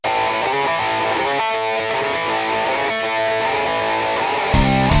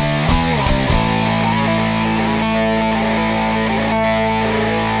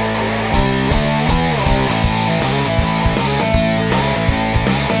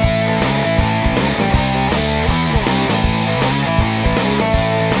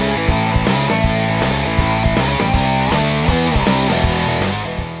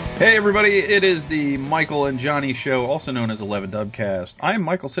Hey everybody, it is the Michael and Johnny Show, also known as 11 Dubcast. I am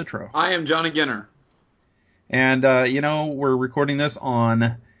Michael Citro. I am Johnny Ginner. And, we're recording this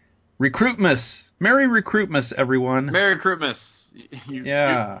on Recruitmas. Merry Recruitmas, everyone. Merry Recruitmas.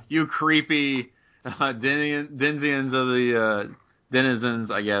 You creepy denizens of the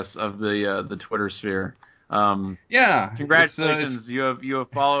denizens, I guess, of the Twitter sphere. Congratulations. You have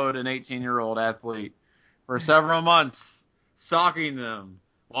followed an 18-year-old athlete for several months, stalking them,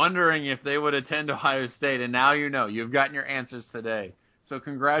 wondering if they would attend Ohio State, and now you know. You've gotten your answers today. So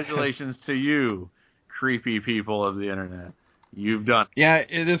congratulations to you, creepy people of the internet. You've done it. Yeah,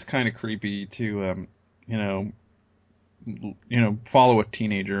 it is kind of creepy to, follow a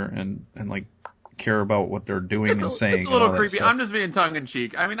teenager and like care about what they're doing and saying. It's a little creepy. I'm just being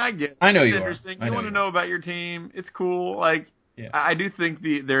tongue-in-cheek. I mean, I get it. I know it's you interesting. are. You want to know about your team. It's cool. Like, yeah. I do think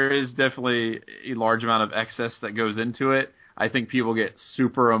there is definitely a large amount of excess that goes into it. I think people get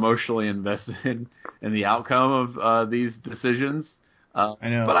super emotionally invested in the outcome of these decisions. I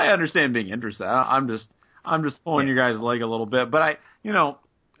know, but I understand being interested. I'm just pulling your guys' leg a little bit. But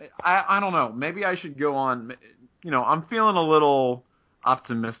I don't know. Maybe I should go on. I'm feeling a little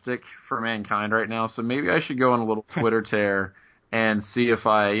optimistic for mankind right now, so maybe I should go on a little Twitter tear and see if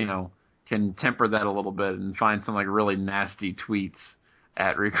I can temper that a little bit and find some like really nasty tweets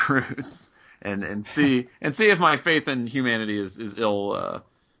at recruits. And see if my faith in humanity is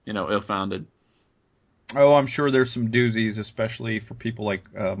ill-founded. Oh, I'm sure there's some doozies, especially for people like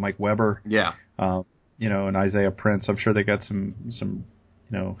Mike Weber. Yeah. And Isaiah Prince. I'm sure they got some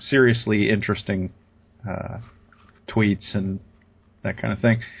seriously interesting tweets and that kind of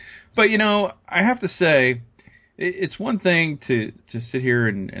thing. But I have to say, it's one thing to sit here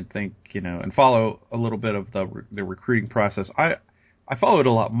and think, and follow a little bit of the recruiting process. I follow it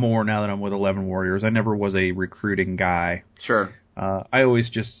a lot more now that I'm with 11 Warriors. I never was a recruiting guy. Sure. I always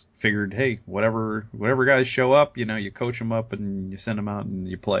just figured, hey, whatever guys show up, you coach them up and you send them out and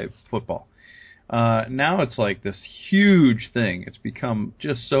you play football. Now it's like this huge thing. It's become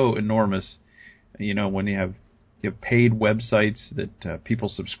just so enormous. When you have paid websites that people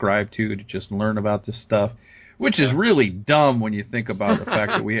subscribe to just learn about this stuff. Which is really dumb when you think about the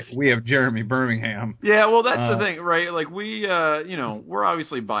fact that we have Jeremy Birmingham. Yeah, well, that's the thing, right? Like we're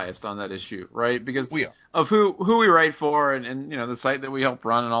obviously biased on that issue, right? Because of who we write for and the site that we help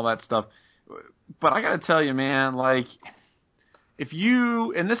run and all that stuff. But I got to tell you, man, like if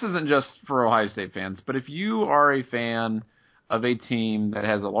you, and this isn't just for Ohio State fans, but if you are a fan of a team that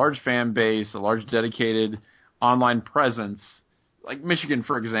has a large fan base, a large dedicated online presence, like Michigan,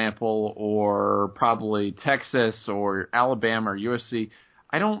 for example, or probably Texas or Alabama or USC,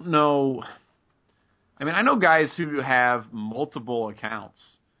 I don't know. I mean, I know guys who have multiple accounts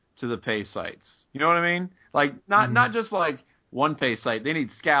to the pay sites. You know what I mean? Like, not just like one pay site. They need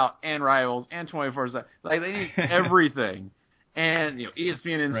Scout and Rivals and 24/7. Like, they need everything. And,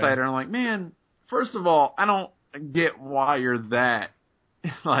 ESPN Insider. Right. I'm like, man, first of all, I don't get why you're that,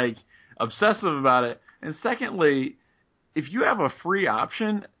 like, obsessive about it. And secondly, if you have a free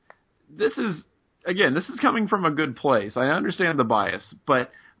option, this is coming from a good place. I understand the bias,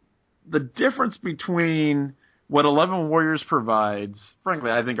 but the difference between what 11 Warriors provides, frankly,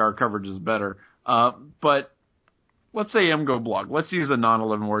 I think our coverage is better. But let's say MGO Blog. Let's use a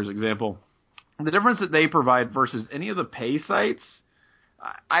non-11 Warriors example. The difference that they provide versus any of the pay sites,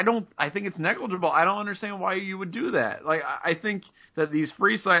 I think it's negligible. I don't understand why you would do that. Like, I think that these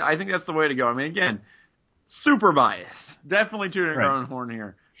free sites, I think that's the way to go. I mean, again, super biased. Definitely tooting our own horn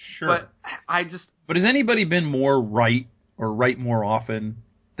here. Sure. But has anybody been more right or right more often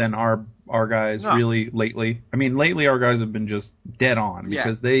than our guys really lately? I mean, lately our guys have been just dead on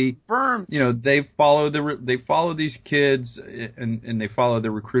because they follow these kids and they follow the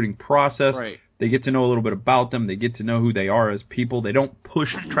recruiting process. Right. They get to know a little bit about them. They get to know who they are as people. They don't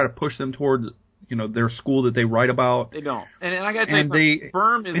try to push them towards their school that they write about. They don't. And I got to tell you,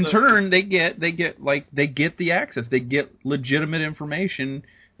 Berm is turn they get the access. They get legitimate information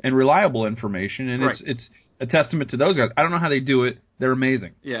and reliable information, and it's a testament to those guys. I don't know how they do it. They're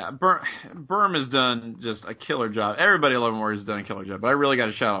amazing. Yeah, Berm has done just a killer job. Everybody at 11 Warriors has done a killer job, but I really got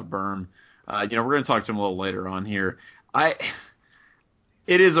to shout out Berm. We're going to talk to him a little later on here.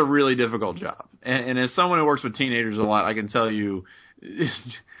 It is a really difficult job, and as someone who works with teenagers a lot, I can tell you,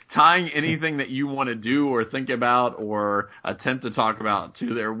 tying anything that you want to do or think about or attempt to talk about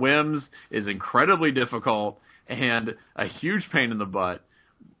to their whims is incredibly difficult and a huge pain in the butt.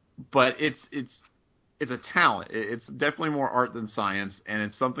 But it's it's a talent. It's definitely more art than science, and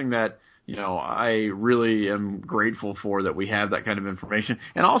it's something that, you know, I really am grateful for that we have that kind of information.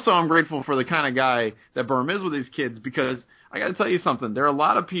 And also I'm grateful for the kind of guy that Berm is with these kids, because I got to tell you something. There are a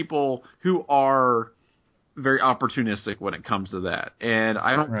lot of people who are very opportunistic when it comes to that. And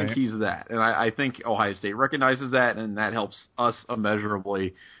I don't think he's that. And I think Ohio State recognizes that, and that helps us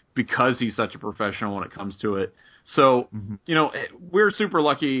immeasurably because he's such a professional when it comes to it. So, you know, we're super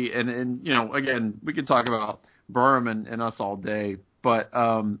lucky. And you know, again, we can talk about Berm and us all day. But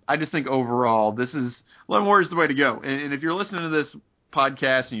I just think overall, this is Leavenworth Warriors the way to go. And if you're listening to this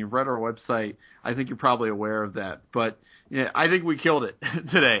podcast and you've read our website, I think you're probably aware of that. But yeah, I think we killed it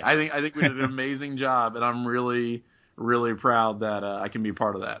today. I think we did an amazing job, and I'm really, really proud that I can be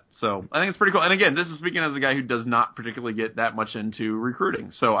part of that. So I think it's pretty cool. And again, this is speaking as a guy who does not particularly get that much into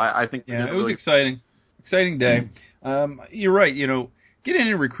recruiting. So I think it was exciting day. You're right. You know, getting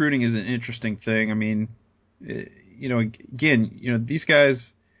into recruiting is an interesting thing. I mean, you know, again, you know, these guys,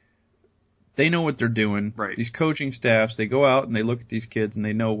 they know what they're doing. Right. These coaching staffs, they go out and they look at these kids and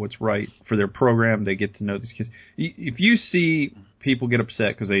they know what's right for their program. They get to know these kids. If you see people get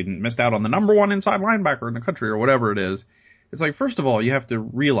upset because they missed out on the number one inside linebacker in the country or whatever it is, it's like, first of all, you have to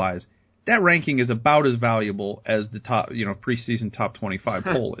realize that ranking is about as valuable as the top, you know, preseason top 25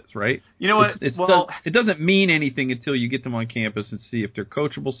 poll is, right? You know what? It doesn't mean anything until you get them on campus and see if they're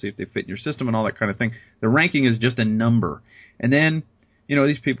coachable, see if they fit in your system and all that kind of thing. The ranking is just a number. And then, you know,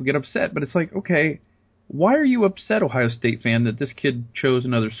 these people get upset, but it's like, okay, why are you upset, Ohio State fan, that this kid chose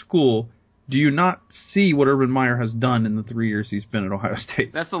another school? Do you not see what Urban Meyer has done in the 3 years he's been at Ohio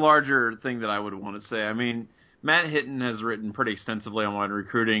State? That's the larger thing that I would want to say. I mean, Matt Hitton has written pretty extensively on why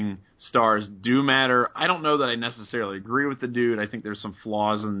recruiting stars do matter. I don't know that I necessarily agree with the dude. I think there's some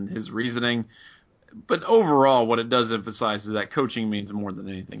flaws in his reasoning. But overall, what it does emphasize is that coaching means more than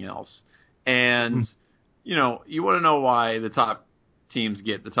anything else. And, you know, you want to know why the top teams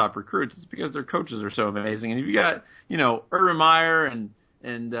get the top recruits. It's because their coaches are so amazing. And if you got, you know, Urban Meyer and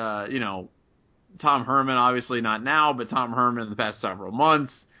you know, Tom Herman, obviously not now, but Tom Herman in the past several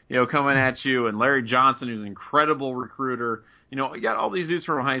months, you know, coming at you, and Larry Johnson, who's an incredible recruiter. You know, you got all these dudes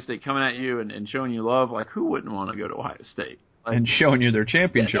from Ohio State coming at you and showing you love. Like, who wouldn't want to go to Ohio State? Like, and showing you their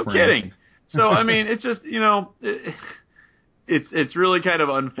championship ring. No kidding. So, I mean, it's just, you know, it's really kind of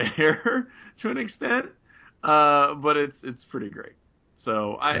unfair to an extent, but it's pretty great.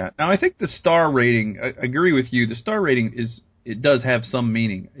 So Now, I think the star rating, I agree with you, the star rating it does have some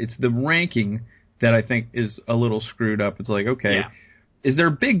meaning. It's the ranking that I think is a little screwed up. It's like, okay, is there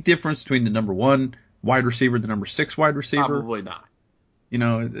a big difference between the number 1 wide receiver, the number 6 wide receiver? Probably not. You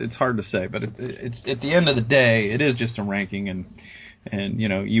know, it's hard to say, but it's at the end of the day, it is just a ranking, and you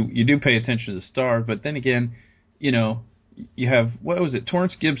know, you do pay attention to the stars, but then again, you know, you have, what was it?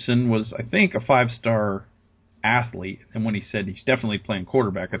 Torrance Gibson was, I think, a 5-star athlete, and when he said he's definitely playing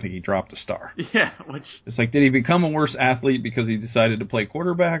quarterback, I think he dropped a star. Yeah, which it's like, did he become a worse athlete because he decided to play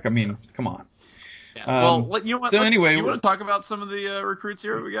quarterback? I mean, come on. Yeah. Well, you know what? So anyway, you want to talk about some of the recruits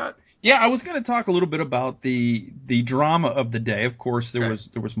here we got? Yeah, I was going to talk a little bit about the drama of the day. Of course, there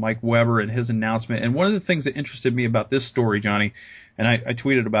was Mike Weber and his announcement, and one of the things that interested me about this story, Johnny, and I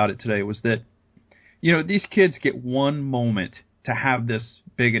tweeted about it today, was that, you know, these kids get one moment to have this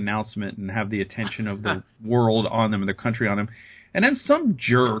big announcement and have the attention of the world on them and the country on them, and then some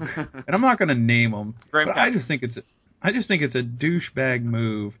jerk, and I'm not going to name him, but I just think it's a douchebag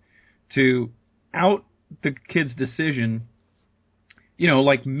move to out the kid's decision, you know,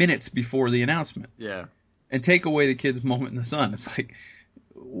 like minutes before the announcement. Yeah. And take away the kid's moment in the sun. It's like,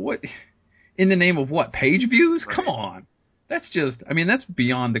 what? In the name of what? Page views? Right. Come on. That's just, I mean, that's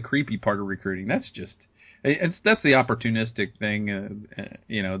beyond the creepy part of recruiting. That's just, that's the opportunistic thing,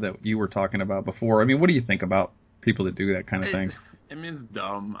 you know, that you were talking about before. I mean, what do you think about people that do that kind of thing? I mean, it's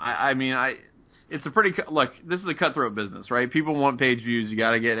dumb. I mean, it's a pretty, look, this is a cutthroat business, right? People want page views. You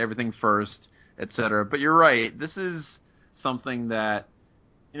got to get everything first, et cetera. But you're right. This is something that,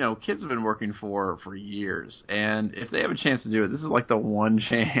 you know, kids have been working for years. And if they have a chance to do it, this is like the one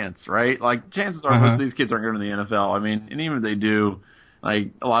chance, right? Like, chances are most of these kids aren't going to the NFL. I mean, and even if they do,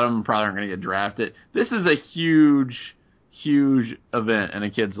 like, a lot of them probably aren't going to get drafted. This is a huge, huge event in a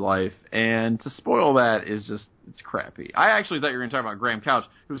kid's life. And to spoil that is just, it's crappy. I actually thought you were going to talk about Graham Couch,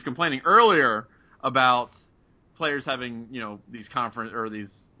 who was complaining earlier about players having, you know, these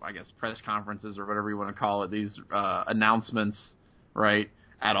I guess, press conferences or whatever you want to call it, these announcements, right,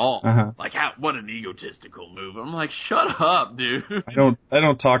 at all. Like, what an egotistical move. I'm like, shut up, dude. I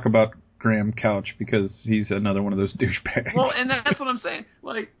don't talk about Graham Couch because he's another one of those douchebags. Well, and that's what I'm saying.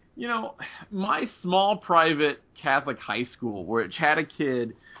 Like, you know, my small private Catholic high school, which had a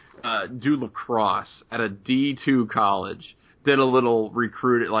kid do lacrosse at a D2 college. Did a little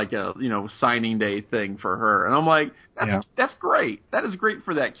recruit, like a signing day thing for her, and I'm like, that's great. That is great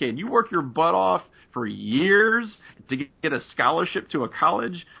for that kid. You work your butt off for years to get a scholarship to a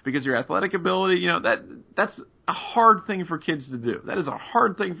college because of your athletic ability. That's a hard thing for kids to do. That is a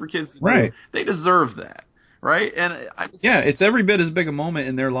hard thing for kids to do. They deserve that, right? And it's every bit as big a moment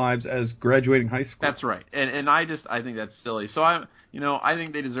in their lives as graduating high school. That's right, and I think that's silly. So I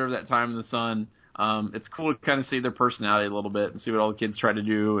think they deserve that time in the sun. It's cool to kind of see their personality a little bit and see what all the kids try to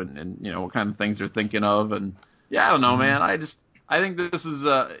do and what kind of things they're thinking of. And I don't know, man. I think this is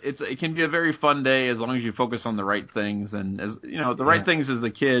it can be a very fun day as long as you focus on the right things, and as the right things is the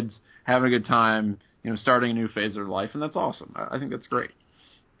kids having a good time, starting a new phase of their life, and that's awesome. I think that's great.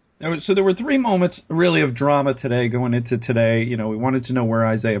 So there were 3 moments really of drama today going into today. We wanted to know where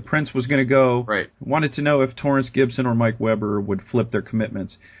Isaiah Prince was going to go. Right. Wanted to know if Torrance Gibson or Mike Weber would flip their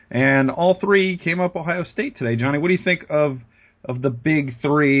commitments. And all 3 came up Ohio State today. Johnny, what do you think of the big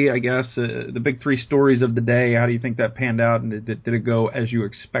 3, I guess, the big 3 stories of the day? How do you think that panned out, and did it go as you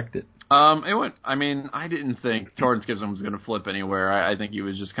expected? It went. I mean, I didn't think Torrance Gibson was going to flip anywhere. I think he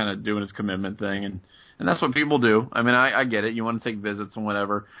was just kind of doing his commitment thing, and that's what people do. I mean, I get it. You want to take visits and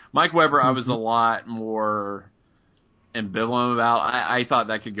whatever. Mike Weber, I was a lot more ambivalent about. I thought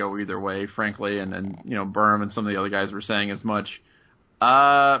that could go either way, frankly, and Burm and some of the other guys were saying as much.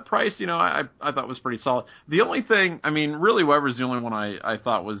 Price, I thought was pretty solid. The only thing, I mean, really Weber's the only one I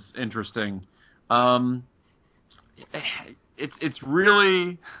thought was interesting. It's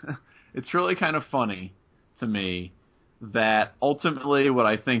really kind of funny to me that ultimately what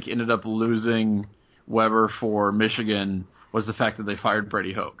I think ended up losing Weber for Michigan was the fact that they fired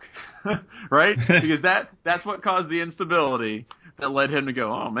Brady Hoke, right? Because that's what caused the instability that led him to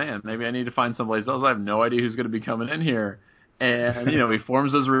go, oh man, maybe I need to find someplace else. I have no idea who's going to be coming in here. And, he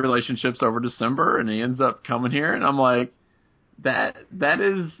forms those relationships over December and he ends up coming here. And I'm like, that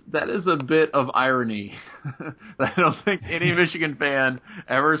is a bit of irony that I don't think any Michigan fan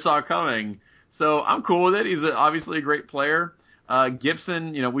ever saw coming. So I'm cool with it. He's obviously a great player.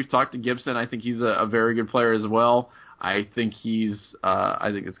 Gibson, we've talked to Gibson. I think he's a very good player as well. I think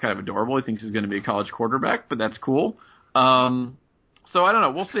I think it's kind of adorable. He thinks he's going to be a college quarterback, but that's cool. So I don't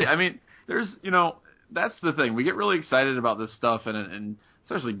know. We'll see. I mean, there's, that's the thing. We get really excited about this stuff, and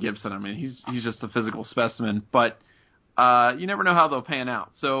especially Gibson. I mean, he's just a physical specimen, but you never know how they'll pan out.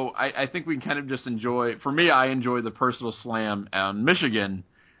 So I think we can kind of just enjoy. For me, I enjoy the personal slam on Michigan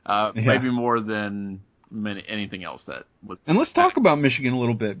maybe more than anything else that was. And let's talk about Michigan a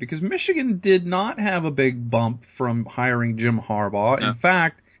little bit, because Michigan did not have a big bump from hiring Jim Harbaugh. Yeah. In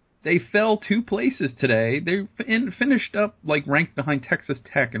fact, they fell 2 places today. They finished up ranked behind Texas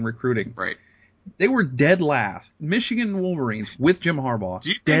Tech in recruiting. Right. They were dead last. Michigan Wolverines with Jim Harbaugh,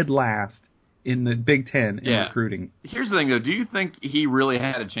 dead last in the Big Ten in recruiting. Here's the thing, though. Do you think he really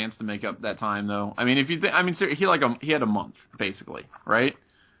had a chance to make up that time, though? I mean, if you he had a month basically, right?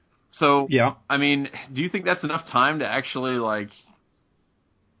 So yeah. I mean, do you think that's enough time to actually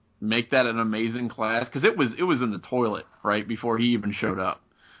make that an amazing class? Because it was in the toilet right before he even showed up.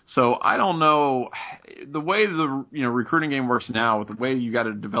 So I don't know, the way the recruiting game works now, with the way you got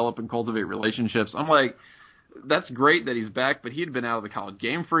to develop and cultivate relationships. I'm like, that's great that he's back, but he had been out of the college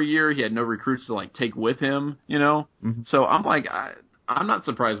game for a year. He had no recruits to take with him, Mm-hmm. So I'm like, I'm not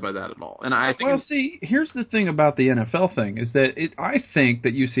surprised by that at all. And I think, well, see, here's the thing about the NFL thing is that I think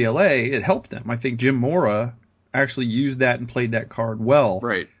that UCLA, it helped them. I think Jim Mora actually used that and played that card well.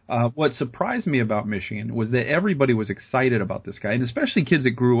 Right. What surprised me about Michigan was that everybody was excited about this guy, and especially kids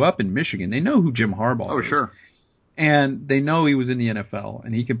that grew up in Michigan. They know who Jim Harbaugh is. Oh, sure. And they know he was in the NFL,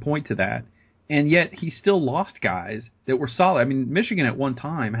 and he can point to that. And yet he still lost guys that were solid. I mean, Michigan at one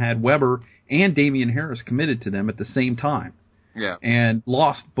time had Weber and Damian Harris committed to them at the same time. Yeah. And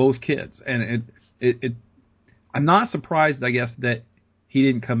lost both kids. And I'm not surprised, I guess, that he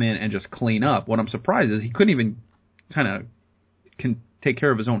didn't come in and just clean up. What I'm surprised is he couldn't even kind of take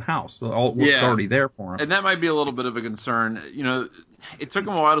care of his own house. So all work's already there for him. And that might be a little bit of a concern. It took him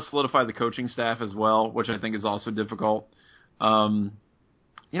a while to solidify the coaching staff as well, which I think is also difficult. I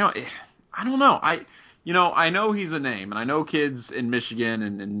don't know. I know he's a name, and I know kids in Michigan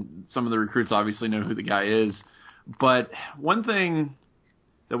and some of the recruits obviously know who the guy is. But one thing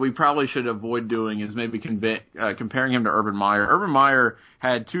that we probably should avoid doing is maybe comparing him to Urban Meyer. Urban Meyer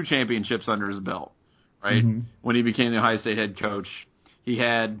had 2 championships under his belt, right? Mm-hmm. When he became the Ohio State head coach. He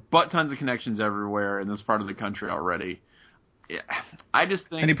had tons of connections everywhere in this part of the country already. Yeah, I just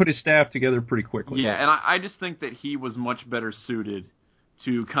think, and he put his staff together pretty quickly. Yeah, and I just think that he was much better suited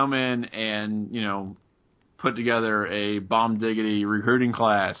to come in and, put together a bomb diggity recruiting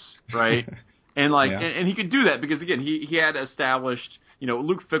class, right? And and he could do that because again, he had established,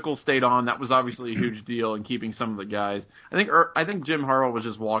 Luke Fickell stayed on. That was obviously a huge deal in keeping some of the guys. I think Jim Harbaugh was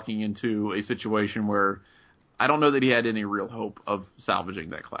just walking into a situation where I don't know that he had any real hope of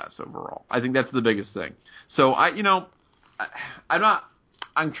salvaging that class overall. I think that's the biggest thing. So I'm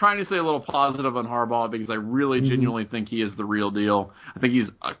trying to stay a little positive on Harbaugh because I really genuinely think he is the real deal. I think he's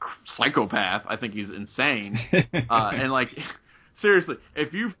a psychopath. I think he's insane. And seriously,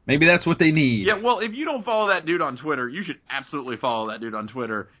 maybe that's what they need. Yeah, well, if you don't follow that dude on Twitter, you should absolutely follow that dude on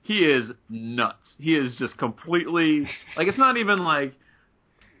Twitter. He is nuts. He is just completely it's not even like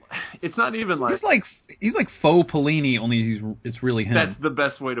he's like faux Pelini, only it's really him. That's the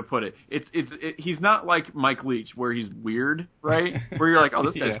best way to put it. He's not like Mike Leach where he's weird, right? Where you're like, oh,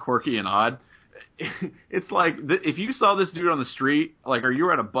 this guy's quirky and odd. It's like if you saw this dude on the street, or you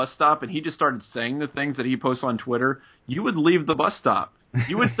were at a bus stop and he just started saying the things that he posts on Twitter, you would leave the bus stop.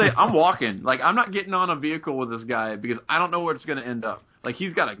 You would say, I'm walking. I'm not getting on a vehicle with this guy because I don't know where it's going to end up.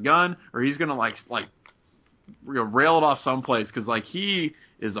 He's got a gun or he's going to rail it off someplace because he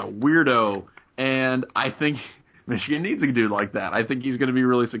is a weirdo, and I think Michigan needs a dude like that. I think he's going to be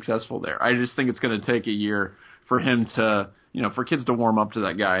really successful there. I just think it's going to take a year for him to, for kids to warm up to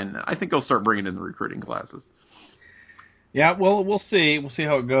that guy, and I think he'll start bringing in the recruiting classes. Yeah, well, we'll see. We'll see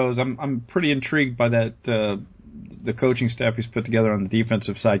how it goes. I'm pretty intrigued by that the coaching staff he's put together on the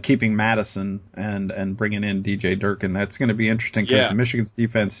defensive side, keeping Madison and bringing in DJ Durkin. That's going to be interesting because Michigan's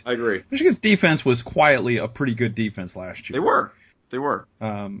defense. I agree. Michigan's defense was quietly a pretty good defense last year. They were.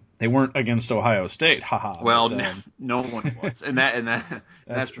 They weren't against Ohio State. Haha. Well, no one was, and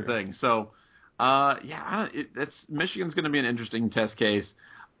that's the thing. So, Michigan's going to be an interesting test case.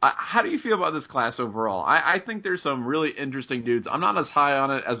 How do you feel about this class overall? I think there's some really interesting dudes. I'm not as high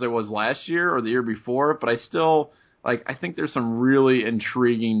on it as I was last year or the year before, but I still I think there's some really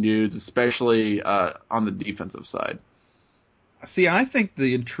intriguing dudes, especially on the defensive side. See, I think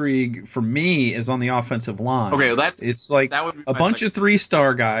the intrigue for me is on the offensive line. Okay, it's that would be a bunch of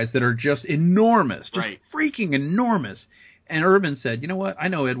 3-star guys that are just enormous, just freaking enormous. And Urban said, you know what? I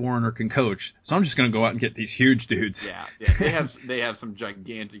know Ed Warner can coach, so I'm just going to go out and get these huge dudes. Yeah, they have some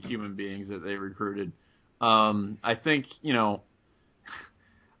gigantic human beings that they recruited. I think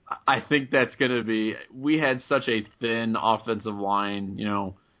that's going to be. We had such a thin offensive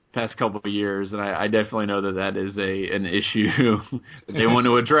line, past couple of years, and I definitely know that is an issue that they want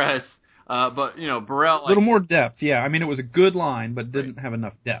to address. But Burrell, a little more depth. Yeah, I mean it was a good line, but didn't have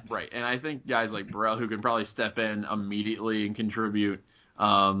enough depth. Right, and I think guys like Burrell who can probably step in immediately and contribute.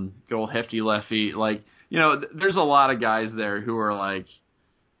 Good old hefty lefty, there's a lot of guys there who are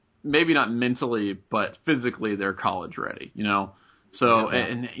maybe not mentally, but physically they're college ready. So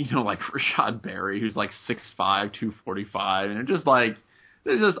and Rashad Berry who's 6'5", 245, and they're just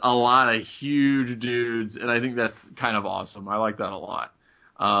there's just a lot of huge dudes, and I think that's kind of awesome. I like that a lot.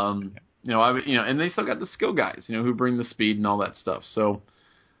 And they still got the skill guys, who bring the speed and all that stuff. So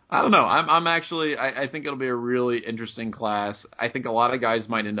I don't know. I'm actually, I think it'll be a really interesting class. I think a lot of guys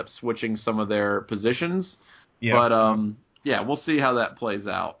might end up switching some of their positions, but we'll see how that plays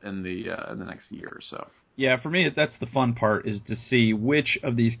out in the next year or so. Yeah, for me, that's the fun part is to see which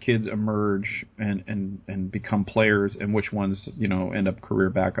of these kids emerge and become players and which ones, end up career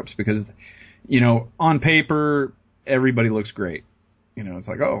backups. Because, on paper, everybody looks great. It's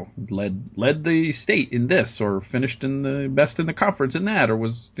led the state in this or finished in the best in the conference in that or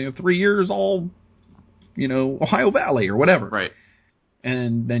was, 3 years all, Ohio Valley or whatever. Right.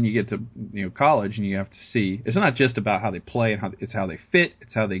 And then you get to college and you have to see it's not just about how they play and it's how they fit,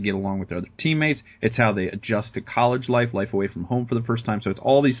 it's how they get along with their other teammates, it's how they adjust to college life away from home for the first time. So it's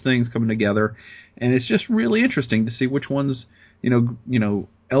all these things coming together, and it's just really interesting to see which ones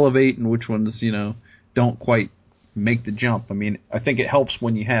elevate and which ones don't quite make the jump. I mean, I think it helps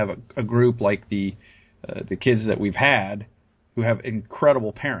when you have a group like the kids that we've had who have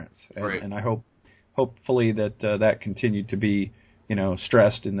incredible parents, and I hopefully that continued to be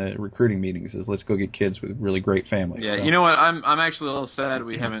stressed in the recruiting meetings is let's go get kids with really great families. Yeah, so. You know what? I'm actually a little sad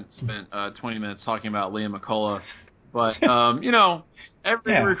we haven't spent 20 minutes talking about Liam McCullough, but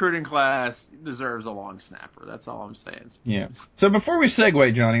every recruiting class deserves a long snapper. That's all I'm saying. Yeah. So before we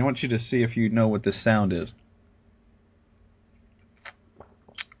segue, Johnny, I want you to see if you know what this sound is.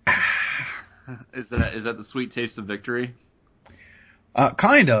 Is that the sweet taste of victory?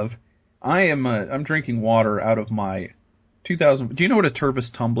 Kind of. I'm drinking water out of my 2000. Do you know what a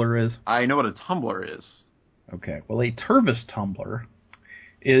Tervis tumbler is? I know what a tumbler is. Okay. Well, a Tervis tumbler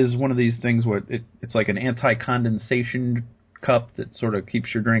is one of these things where it's like an anti-condensation cup that sort of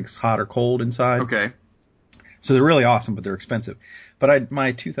keeps your drinks hot or cold inside. Okay. So they're really awesome, but they're expensive. But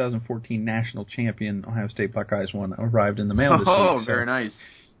my 2014 national champion Ohio State Buckeyes one arrived in the mail this week. Oh, very nice.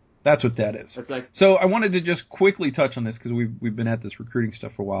 That's what that is. So I wanted to just quickly touch on this because we've been at this recruiting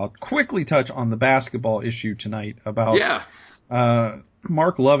stuff for a while. Quickly touch on the basketball issue tonight about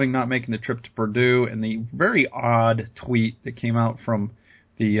Marc Loving not making the trip to Purdue and the very odd tweet that came out from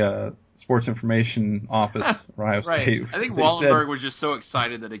the Sports Information Office of Ohio State. I think Wallenberg was just so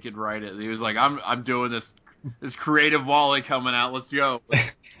excited that he could write it. He was like, "I'm doing this creative Wally coming out. Let's go."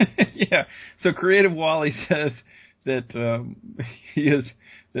 Yeah. So creative Wally says that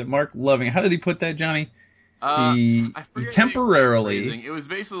that Marc Loving. How did he put that, Johnny? He temporarily. It was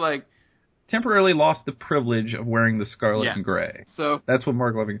basically like temporarily lost the privilege of wearing the scarlet and gray. So that's what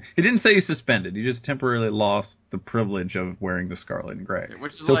Marc Loving. He didn't say he's suspended. He just temporarily lost the privilege of wearing the scarlet and gray.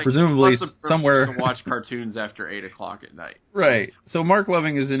 Which is so like presumably somewhere to watch cartoons after 8:00 at night. Right. So Marc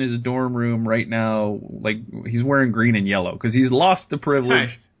Loving is in his dorm room right now, like he's wearing green and yellow because he's lost the privilege.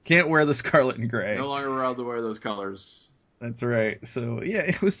 Hey. Can't wear the scarlet and gray. No longer allowed to wear those colors. That's right. So yeah,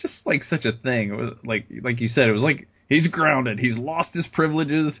 it was just like such a thing. It was like you said, it was like he's grounded. He's lost his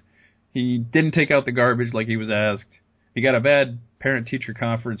privileges. He didn't take out the garbage like he was asked. He got a bad parent-teacher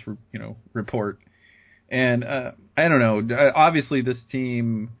conference, report. And I don't know. Obviously, this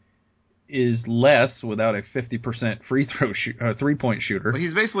team is less without a 50% free throw three-point shooter. Well,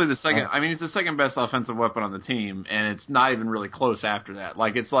 he's basically the second. I mean, he's the second best offensive weapon on the team, and it's not even really close after that.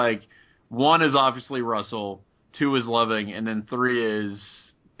 Like it's like 1 is obviously Russell, 2 is Loving, and then 3 is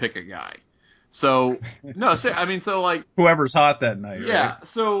pick a guy. So so like whoever's hot that night. Yeah. Right?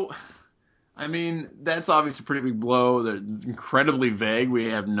 So. I mean, that's obviously a pretty big blow. They're incredibly vague. We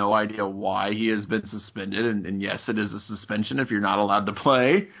have no idea why he has been suspended. And yes, it is a suspension if you're not allowed to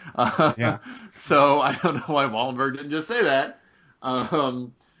play. So I don't know why Wallenberg didn't just say that. I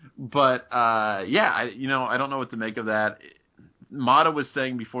don't know what to make of that. Mata was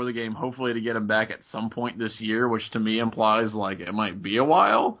saying before the game, hopefully to get him back at some point this year, which to me implies like it might be a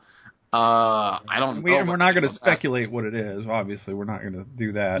while. I don't know. We're not going to speculate what it is. Obviously, we're not going to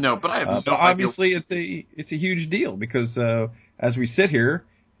do that. No, but I have no idea. Obviously, it's a huge deal because as we sit here,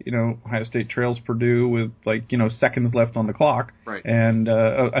 Ohio State trails Purdue with seconds left on the clock. Right. And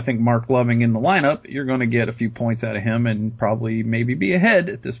I think Marc Loving in the lineup, you're going to get a few points out of him and probably maybe be ahead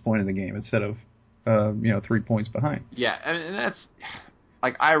at this point in the game instead of 3 points behind. Yeah, and that's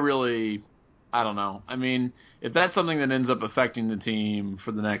like I don't know. I mean, if that's something that ends up affecting the team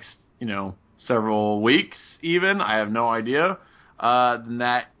for the next several weeks even, I have no idea, then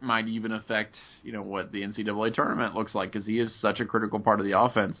that might even affect, what the NCAA tournament looks like because he is such a critical part of the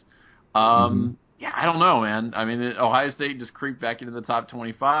offense. Yeah, I don't know, man. I mean, Ohio State just creeped back into the top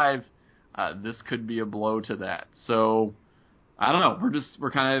 25. This could be a blow to that. So, I don't know. We're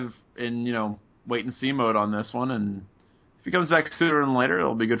kind of in, wait and see mode on this one, and if he comes back sooner than later,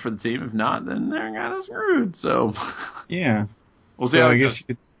 it'll be good for the team. If not, then they're kind of screwed. So, yeah. We'll see how it goes.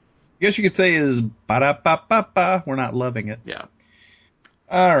 I guess you could say is ba-da-ba-ba-ba. We're not loving it. Yeah.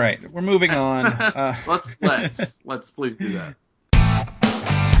 All right, we're moving on. Let's please do that.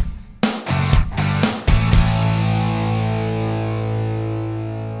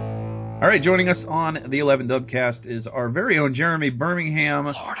 All right, joining us on the 11 Dubcast is our very own Jeremy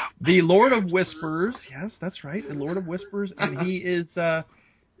Birmingham, the Lord of Whispers. Yes, that's right, the Lord of Whispers, and he is.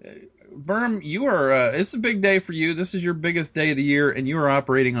 Berm, you are. It's a big day for you. This is your biggest day of the year, and you are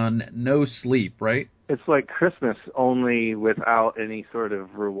operating on no sleep, right? It's like Christmas, only without any sort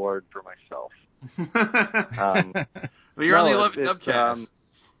of reward for myself. Well, you're on the 11 Dubcast.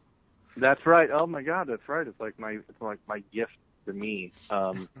 That's right. Oh my God, that's right. It's like my gift to me.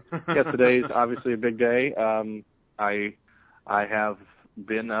 Today's obviously a big day. I have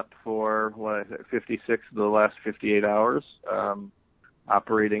been up for 56 of the last 58 hours.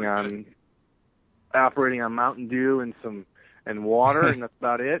 Operating on Mountain Dew and water, and that's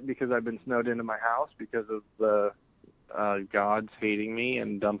about it because I've been snowed into my house because of the gods hating me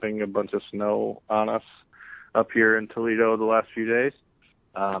and dumping a bunch of snow on us up here in Toledo the last few days.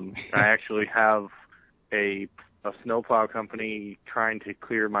 I actually have a snowplow company trying to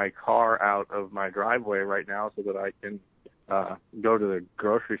clear my car out of my driveway right now so that I can go to the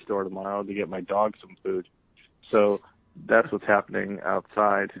grocery store tomorrow to get my dog some food. So that's what's happening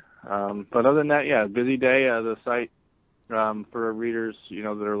outside. But other than that, yeah, busy day. The site, for readers, that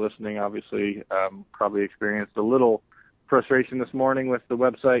are listening, obviously, probably experienced a little frustration this morning with the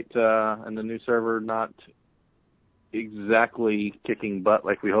website and the new server not exactly kicking butt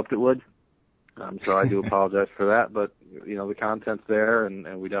like we hoped it would. So I do apologize for that. But, the content's there,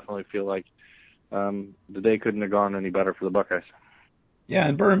 and we definitely feel like the day couldn't have gone any better for the Buckeyes. Yeah,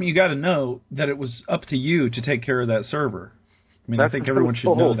 and Birmingham, you got to know that it was up to you to take care of that server. I mean, I think everyone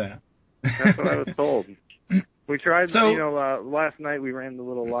should know that. That's what I was told. We tried, last night we ran the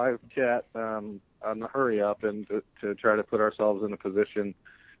little live chat on the hurry up and to try to put ourselves in a position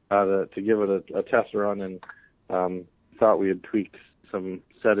to give it a test run, and thought we had tweaked some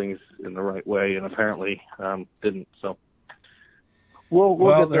settings in the right way, and apparently didn't. So we'll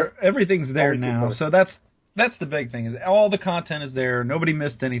get there. Everything's there now, so that's the big thing. Is all the content is there. Nobody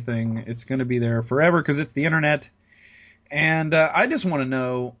missed anything. It's going to be there forever because it's the internet. And I just want to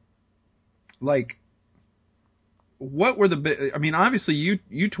know, like, what were the? I mean, obviously you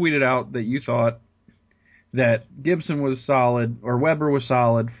tweeted out that you thought that Gibson was solid or Weber was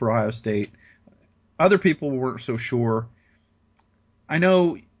solid for Ohio State. Other people weren't so sure. I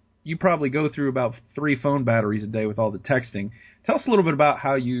know you probably go through about 3 phone batteries a day with all the texting. Tell us a little bit about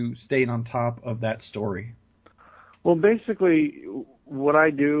how you stayed on top of that story. Well, basically, what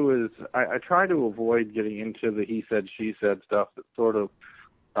I do is I try to avoid getting into the he said, she said stuff that sort of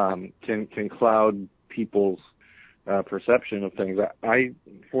can cloud people's perception of things. I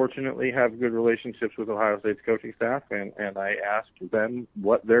fortunately have good relationships with Ohio State's coaching staff, and I ask them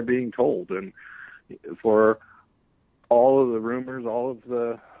what they're being told. And for all of the rumors, all of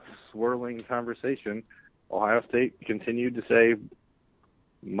the swirling conversation, Ohio State continued to say,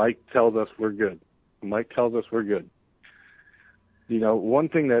 Mike tells us we're good. Mike tells us we're good. You know, one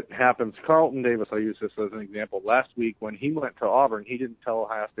thing that happens, Carlton Davis, I use this as an example. Last week when he went to Auburn, he didn't tell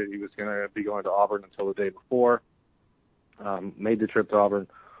Ohio State he was going to be going to Auburn until the day before, made the trip to Auburn,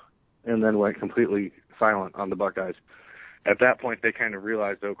 and then went completely silent on the Buckeyes. At that point, they kind of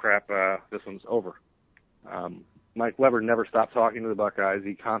realized, oh, crap, this one's over. Mike Weber never stopped talking to the Buckeyes.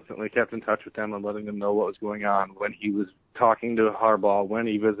 He constantly kept in touch with them and letting them know what was going on when he was talking to Harbaugh, when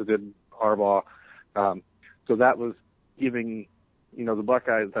he visited Harbaugh. So that was giving, the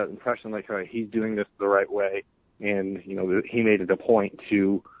Buckeyes that impression like, hey, he's doing this the right way. And, he made it a point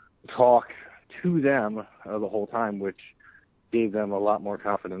to talk to them the whole time, which gave them a lot more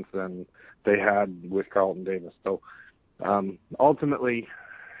confidence than they had with Carlton Davis. So ultimately,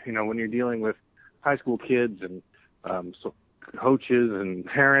 when you're dealing with high school kids and so coaches and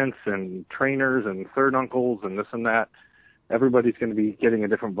parents and trainers and third uncles and this and that, everybody's going to be getting a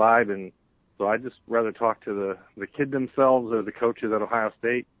different vibe. And so I just rather talk to the kid themselves or the coaches at Ohio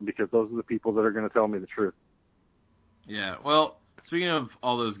State, because those are the people that are going to tell me the truth. Yeah, well, speaking of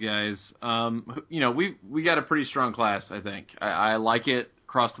all those guys, we got a pretty strong class, I think. I like it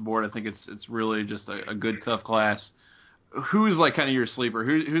across the board. I think it's really just a good, tough class. Who's like kind of your sleeper?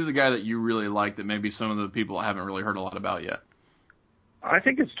 Who's the guy that you really like that maybe some of the people haven't really heard a lot about yet? I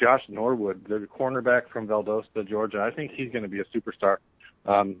think it's Josh Norwood, the cornerback from Valdosta, Georgia. I think he's going to be a superstar.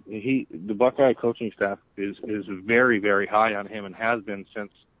 The Buckeye coaching staff is very, very high on him and has been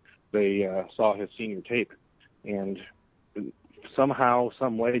since they saw his senior tape. And somehow,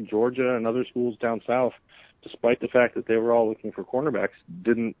 some way, Georgia and other schools down south, despite the fact that they were all looking for cornerbacks,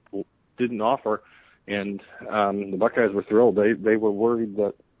 didn't offer. And the Buckeyes were thrilled. They were worried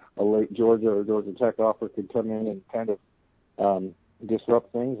that a late Georgia or Georgia Tech offer could come in and kind of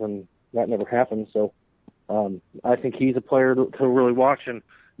disrupt things, and that never happened. So I think he's a player to really watch. And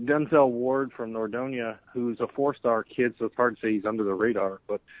Denzel Ward from Nordonia, who's a 4-star kid, so it's hard to say he's under the radar,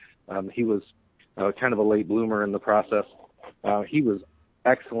 but he was kind of a late bloomer in the process. He was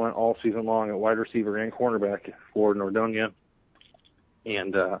excellent all season long at wide receiver and cornerback for Nordonia.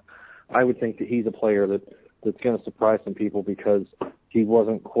 And I would think that he's a player that's going to surprise some people, because he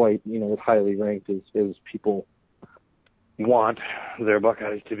wasn't quite, as highly ranked as people want their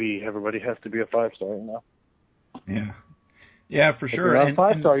Buckeyes to be. Everybody has to be a 5-star, Yeah. Yeah, for sure. If you're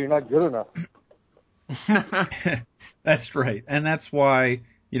not a 5-star, you're not good enough. That's right. And that's why,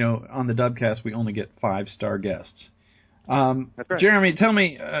 on the Dubcast, we only get 5-star guests. That's right. Jeremy, tell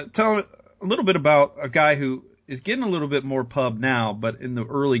a little bit about a guy who is getting a little bit more pub now, but in the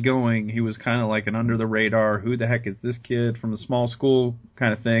early going, he was kind of like an under the radar, who the heck is this kid from a small school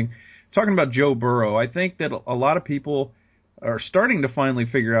kind of thing. Talking about Joe Burrow, I think that a lot of people are starting to finally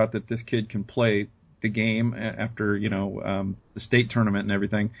figure out that this kid can play the game after, the state tournament and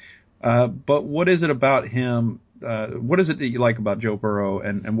everything. But what is it about him? What is it that you like about Joe Burrow,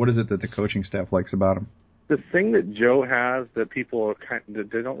 and what is it that the coaching staff likes about him? The thing that Joe has that people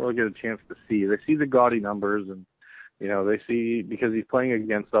they don't really get a chance to see. They see the gaudy numbers, and they see, because he's playing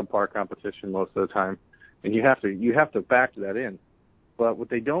against subpar competition most of the time, and you have to factor that in. But what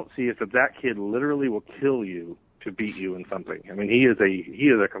they don't see is that kid literally will kill you to beat you in something. I mean, he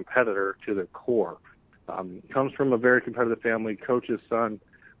is a competitor to the core. Comes from a very competitive family. Coach's son,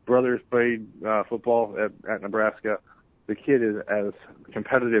 brothers played football at Nebraska. the kid is as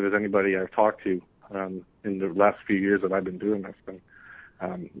competitive as anybody I've talked to in the last few years that I've been doing this.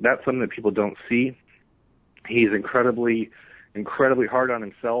 And that's something that people don't see. He's incredibly hard on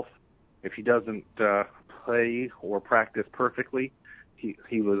himself. If he doesn't play or practice perfectly,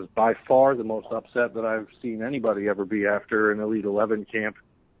 he was by far the most upset that I've seen anybody ever be after an Elite 11 camp.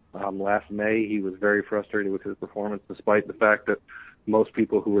 Last May, he was very frustrated with his performance, despite the fact that most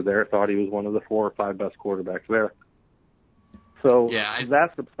people who were there thought he was one of the 4 or 5 best quarterbacks there. So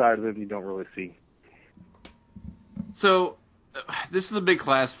that's the side of it you don't really see. So this is a big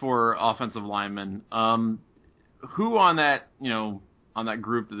class for offensive linemen. Who on that, on that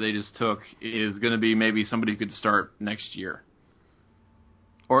group that they just took is going to be maybe somebody who could start next year?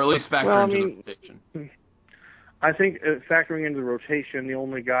 Or at least factor into the rotation? I think factoring into the rotation, the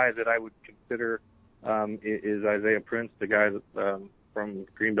only guy that I would consider is Isaiah Prince, the guy that, from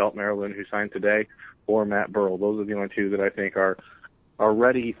Greenbelt, Maryland, who signed today, or Matt Burrell. Those are the only two that I think are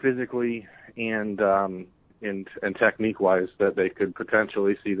ready physically and technique-wise that they could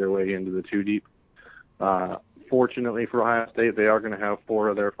potentially see their way into the 2 deep. Fortunately for Ohio State, they are going to have 4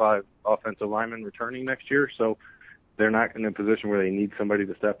 of their 5 offensive linemen returning next year, so they're not in a position where they need somebody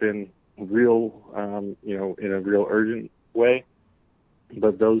to step in in a real urgent way.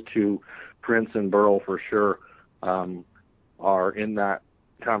 But those two, Prince and Burrell for sure, are in that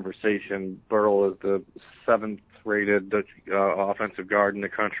conversation. Burrell is the 7th rated offensive guard in the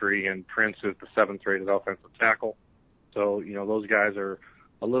country, and Prince is the 7th rated offensive tackle. So, those guys are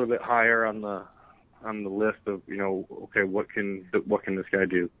a little bit higher on the list of, okay, what can this guy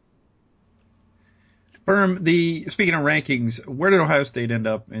do? Berm, speaking of rankings, where did Ohio State end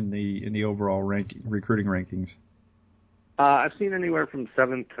up in the overall recruiting rankings? I've seen anywhere from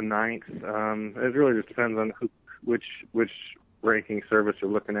 7th to 9th. It really just depends on which ranking service you're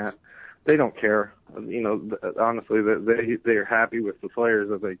looking at. They don't care. Honestly, they are happy with the players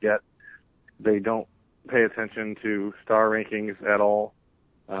that they get. They don't pay attention to star rankings at all.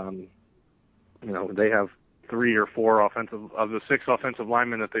 They have 3 or 4 of the 6 offensive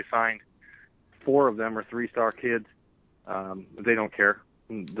linemen that they signed. 4 of them are 3-star kids. They don't care.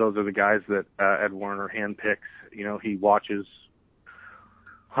 Those are the guys that Ed Warner handpicks. He watches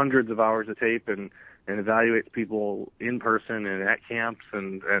hundreds of hours of tape and evaluates people in person and at camps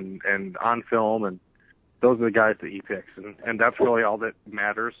and on film, and those are the guys that he picks. And that's really all that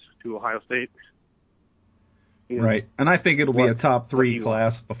matters to Ohio State. Right. And I think it'll be a top 3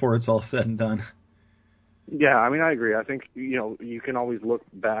 class before it's all said and done. Yeah, I agree. I think, you can always look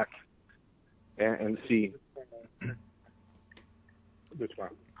back and see which one.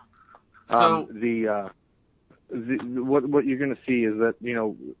 So what you're going to see is that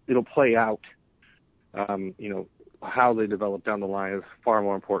it'll play out. How they develop down the line is far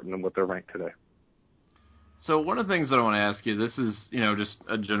more important than what they're ranked today. So one of the things that I want to ask you, this is just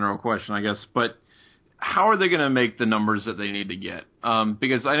a general question, I guess, but how are they going to make the numbers that they need to get?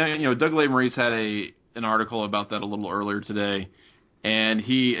 Because I know Doug Lesmerises had an article about that a little earlier today. And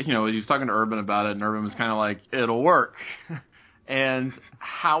he was talking to Urban about it, and Urban was kind of like, it'll work. And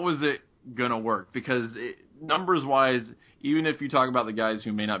how is it going to work? Because numbers-wise, even if you talk about the guys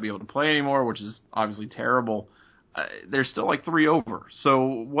who may not be able to play anymore, which is obviously terrible, they're still like 3 over. So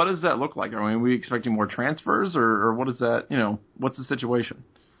what does that look like? Are we expecting more transfers, or what is that? What's the situation?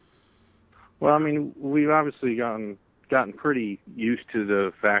 Well, we've obviously gotten pretty used to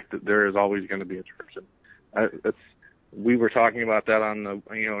the fact that there is always going to be attrition. We were talking about that on the,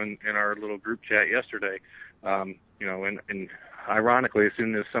 in our little group chat yesterday. And ironically, as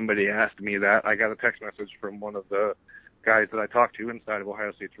soon as somebody asked me that, I got a text message from one of the guys that I talked to inside of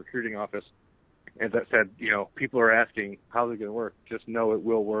Ohio State's recruiting office, and that said, people are asking, how's it going to work? Just know it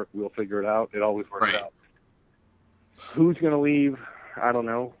will work. We'll figure it out. It always works out. Who's going to leave? I don't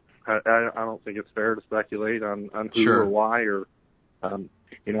know. I don't think it's fair to speculate on who or why or,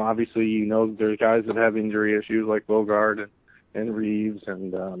 obviously, there's guys that have injury issues like Bogart and Reeves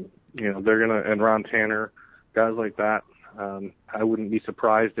and, they're going to, and Ron Tanner, guys like that. I wouldn't be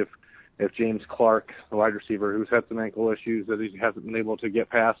surprised if James Clark, the wide receiver, who's had some ankle issues that he hasn't been able to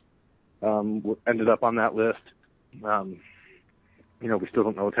get past, ended up on that list. We still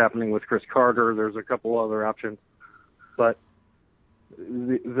don't know what's happening with Chris Carter. There's a couple other options, but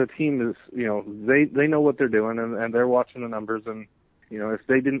the team is, they know what they're doing and they're watching the numbers, and, if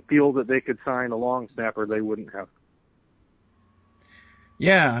they didn't feel that they could sign a long snapper, they wouldn't have.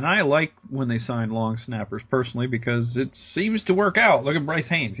 Yeah, and I like when they sign long snappers personally because it seems to work out. Look at Bryce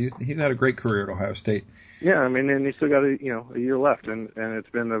Haynes; he's had a great career at Ohio State. Yeah, and he's still got a year left, and it's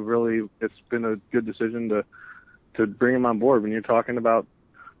been a good decision to bring him on board. When you're talking about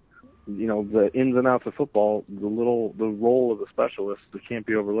the ins and outs of football, the role of the specialist that can't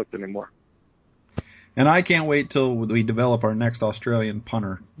be overlooked anymore. And I can't wait till we develop our next Australian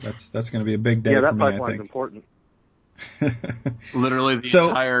punter. That's going to be a big day for me, I think. Yeah, that pipeline's important. Literally the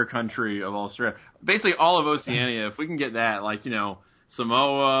entire country of Australia. Basically all of Oceania, if we can get that, like,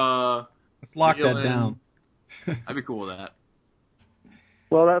 Samoa. Let's lock that down. I'd be cool with that.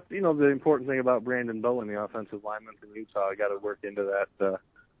 Well, that's, the important thing about Brandon Bowen, the offensive lineman from Utah. I got to work into that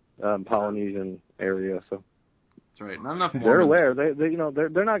Polynesian area. So that's right. Not enough. They're aware.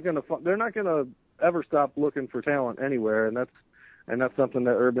 They're not going to ever stop looking for talent anywhere, and that's something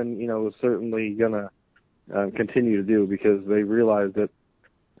that Urban, is certainly going to continue to do, because they realize that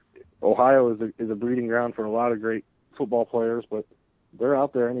Ohio is a breeding ground for a lot of great football players, but they're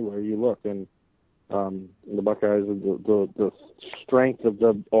out there anywhere you look, and the Buckeyes, the strength of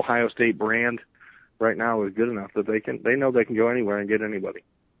the Ohio State brand right now is good enough that they know they can go anywhere and get anybody.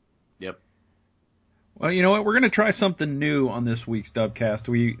 Yep. Well, you know what? We're going to try something new on this week's Dubcast.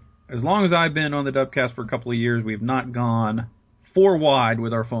 As long as I've been on the Dubcast for a couple of years, we've not gone 4 wide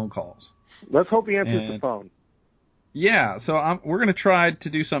with our phone calls. Let's hope he answers the phone. Yeah, so we're going to try to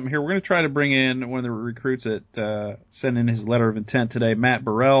do something here. We're going to try to bring in one of the recruits that sent in his letter of intent today, Matt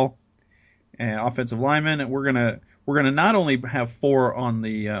Burrell, offensive lineman. And we're going to not only have 4 on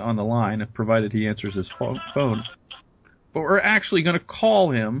the line, provided he answers his phone, but we're actually going to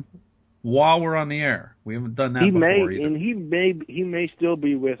call him while we're on the air. We haven't done that before either. And he may still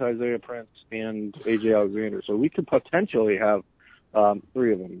be with Isaiah Prince and AJ Alexander, so we could potentially have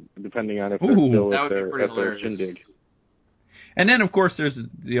 3 of them, depending on if they're still at their shindig. And then, of course, there's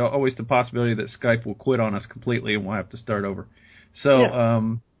always the possibility that Skype will quit on us completely and we'll have to start over.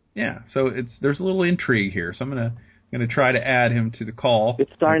 So, so there's a little intrigue here. So I'm gonna try to add him to the call.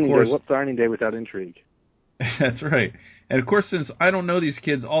 It's signing day. What's signing day without intrigue? That's right. And, of course, since I don't know these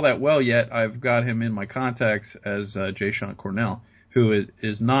kids all that well yet, I've got him in my contacts as Jay Sean Cornell, who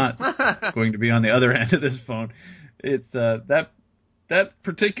is not going to be on the other end of this phone. It's that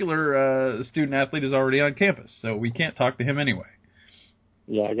particular student-athlete is already on campus, so we can't talk to him anyway.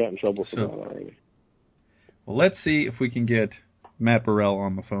 Yeah, I got in trouble for that already. Well, let's see if we can get Matt Burrell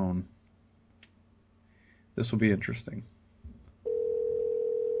on the phone. This will be interesting.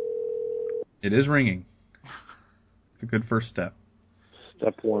 It is ringing. It's a good first step.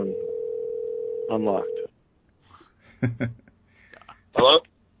 Step 1. Unlocked. Hello?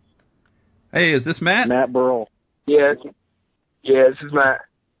 Hey, is this Matt? Matt Burrell. Yeah, this is Matt.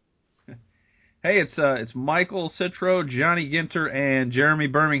 Hey, it's Michael Citro, Johnny Ginter, and Jeremy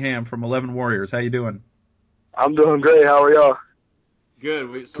Birmingham from 11 Warriors. How you doing? I'm doing great. How are y'all? Good.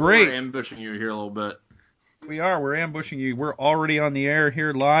 Great. We're ambushing you here a little bit. We are. We're ambushing you. We're already on the air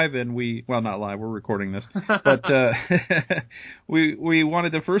here live, and not live. We're recording this, but we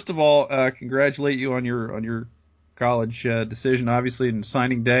wanted to first of all congratulate you on your college decision, obviously, and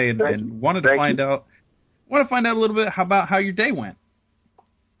signing day, and wanted to find out a little bit about how your day went.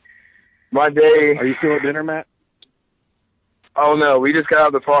 My day. Are you still at dinner, Matt? Oh no, we just got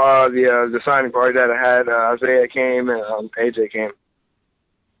out of the signing party that I had. Isaiah came and AJ came.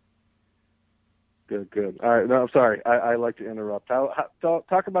 Good. All right. No, I'm sorry. I like to interrupt.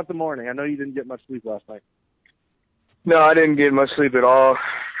 Talk about the morning. I know you didn't get much sleep last night. No, I didn't get much sleep at all.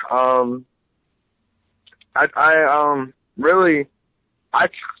 I was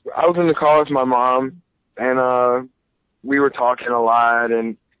in the car with my mom, and we were talking a lot,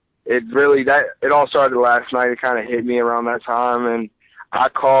 and it all started last night. It kind of hit me around that time, and I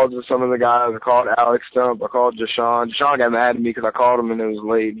called some of the guys. I called Alex Stump. I called Deshaun. Deshaun got mad at me because I called him and it was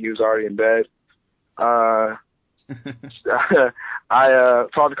late. He was already in bed. I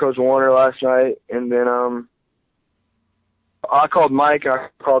talked to Coach Warner last night, and then I called Mike. I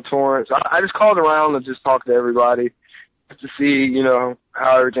called Torrance. I just called around and just talked to everybody just to see,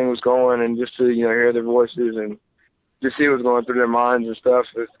 how everything was going, and just to, hear their voices and just see what was going through their minds and stuff,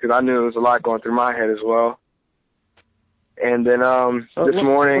 because I knew there was a lot going through my head as well. And then this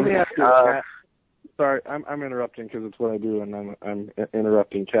morning, let me ask you, Matt, sorry, I'm interrupting because it's what I do, and I'm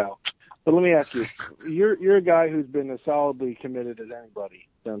interrupting Cal. But let me ask you, you're a guy who's been as solidly committed as anybody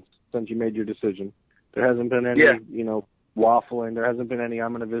since you made your decision. There hasn't been any, waffling. There hasn't been any,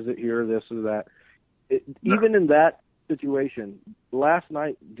 I'm going to visit here, this or that. Even in that situation, last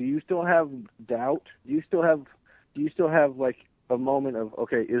night, do you still have doubt? Do you still have like a moment of,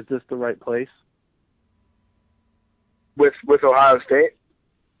 okay, is this the right place? With Ohio State?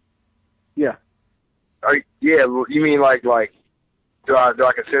 Yeah. You mean like do I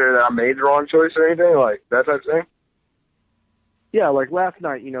consider that I made the wrong choice or anything, like that type of thing? Yeah, like last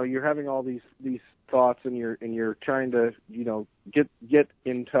night, you're having all these thoughts, and you're trying to, get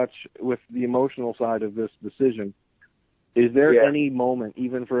in touch with the emotional side of this decision. Is there any moment,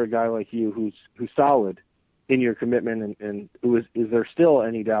 even for a guy like you who's solid in your commitment, and is there still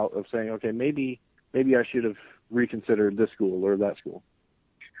any doubt of saying, okay, maybe I should have reconsidered this school or that school?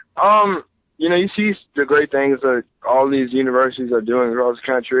 You see the great things that all these universities are doing across the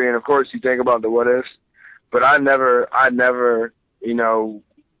country, and of course you think about the what ifs, but I never,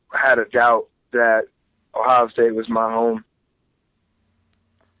 had a doubt that Ohio State was my home.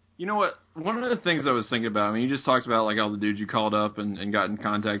 You know what? One of the things I was thinking about, I mean, you just talked about like all the dudes you called up and got in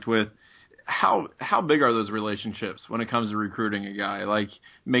contact with. How big are those relationships when it comes to recruiting a guy? Like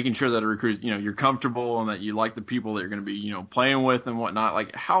making sure that a recruit, you're comfortable and that you like the people that you're going to be, playing with and whatnot.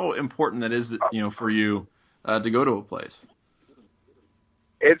 Like how important that is, for you to go to a place?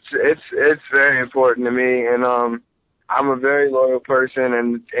 It's very important to me, and I'm a very loyal person,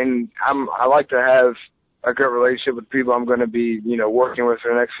 and I like to have a good relationship with people I'm going to be, working with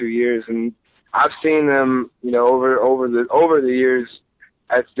for the next few years. And I've seen them, over the years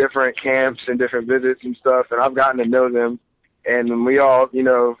at different camps and different visits and stuff, and I've gotten to know them. And when we all,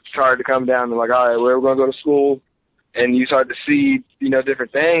 started to come down to like, all right, where we're going to go to school, and you start to see,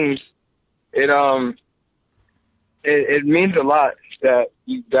 different things, it means a lot that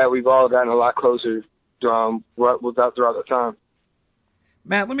we've all gotten a lot closer throughout the time.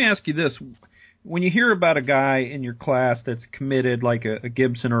 Matt, let me ask you this. When you hear about a guy in your class that's committed, like a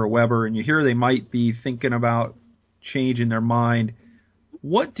Gibson or a Weber, and you hear they might be thinking about changing their mind,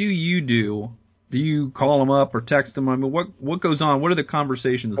 what do you do? Do you call them up or text them? I mean, what goes on? What are the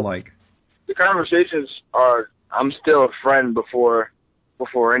conversations like? The conversations are, I'm still a friend before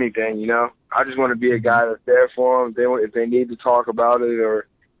anything, I just want to be a guy that's there for them. If they need to talk about it or,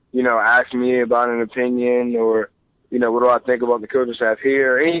 ask me about an opinion or, what do I think about the coaching staff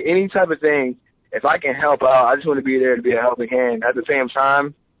here, any type of thing. If I can help out, I just want to be there to be a helping hand. At the same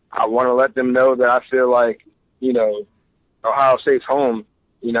time, I want to let them know that I feel like, Ohio State's home.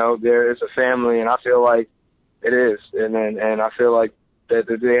 There is a family, and I feel like it is. And I feel like that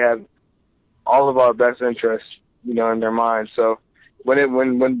they have all of our best interests, in their minds. So when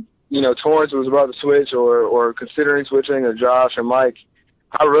Torrance was about to switch or considering switching, or Josh or Mike,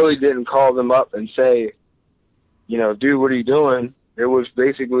 I really didn't call them up and say, dude, what are you doing? It was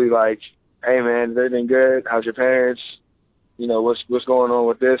basically like, hey, man, is everything good? How's your parents? What's going on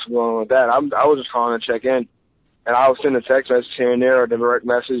with this, what's going on with that? I was just calling to check in. And I would send a text message here and there or a direct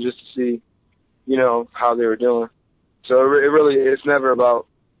message just to see, how they were doing. So it's never about,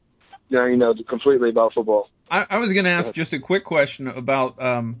 completely about football. I was going to ask just a quick question about,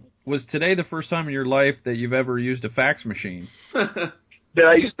 was today the first time in your life that you've ever used a fax machine? That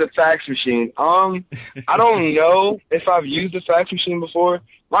I used the fax machine? I don't know if I've used a fax machine before.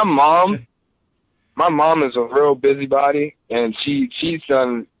 My mom is a real busybody, and she's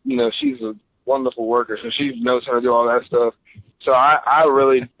done, she's a wonderful worker, so she knows how to do all that stuff. So I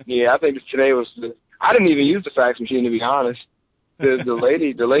really, I think today was I didn't even use the fax machine, to be honest. The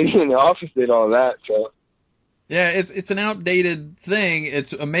lady in the office did all that, so. Yeah, it's an outdated thing.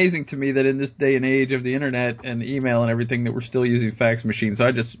 It's amazing to me that in this day and age of the internet and email and everything that we're still using fax machines. So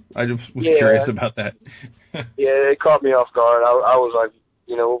I just was curious about that. Yeah, it caught me off guard. I was like,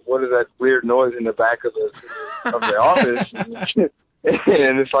 what is that weird noise in the back of the office?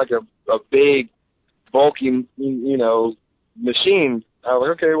 And it's like a big, bulky, machine. I was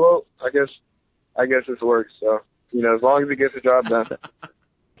like, okay, well, I guess this works. So, as long as it gets the job done.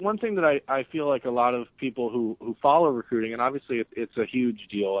 One thing that I feel like a lot of people who follow recruiting, and obviously it's a huge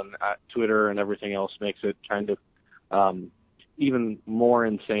deal, and Twitter and everything else makes it kind of even more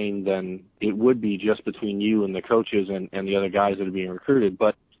insane than it would be just between you and the coaches and the other guys that are being recruited.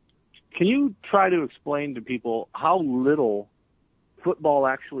 But can you try to explain to people how little football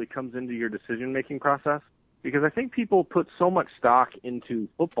actually comes into your decision-making process? Because I think people put so much stock into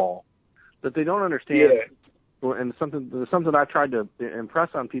football that they don't understand. Yeah. And something I've tried to impress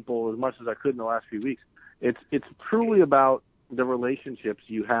on people as much as I could in the last few weeks. It's truly about the relationships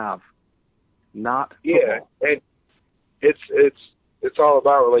you have, not football. Yeah, it's all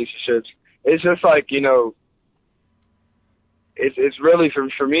about relationships. It's just like it's really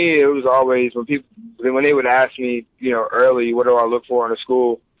for me. It was always when they would ask me early, what do I look for in a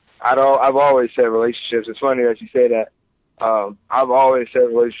school? I've always said relationships. It's funny that you say that. I've always said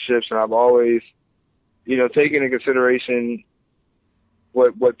relationships, and I've always taking into consideration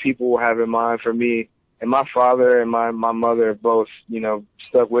what people will have in mind for me. And my father and my mother both,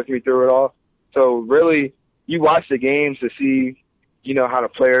 stuck with me through it all. So really, you watch the games to see, how the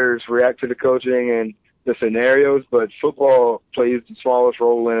players react to the coaching and the scenarios, but football plays the smallest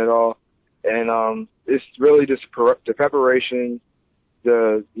role in it all. And it's really just the preparation,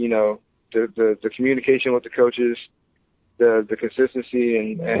 the communication with the coaches, the consistency,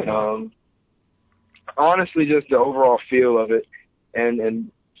 and honestly just the overall feel of it.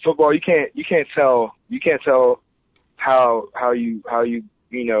 And football, you can't tell how you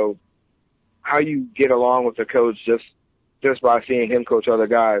get along with the coach just by seeing him coach other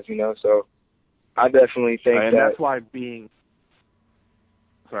guys, So I definitely think and that's why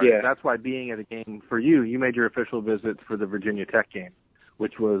that's why being at a game for you made your official visits for the Virginia Tech game,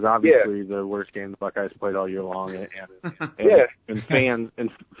 which was obviously the worst game the Buckeyes played all year long, and fans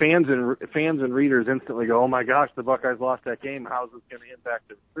and readers instantly go, "Oh my gosh, the Buckeyes lost that game. How is this going to impact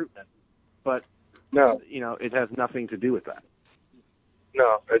the recruitment?" But no, it has nothing to do with that.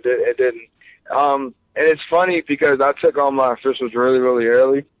 No, it didn't. And it's funny because I took all my officials really, really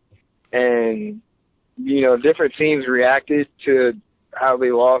early, and different teams reacted to how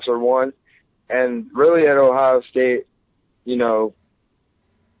they lost or won, and really at Ohio State, they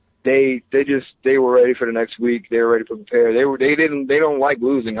were ready for the next week. They were ready to prepare. They don't like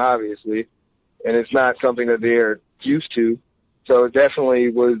losing, obviously, and it's not something that they're used to. So it definitely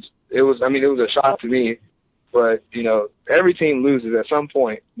was. It was a shock to me, but every team loses at some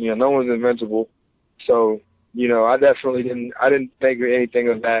point. No one's invincible. So I definitely didn't think anything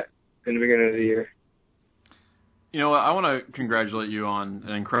of that in the beginning of the year. I want to congratulate you on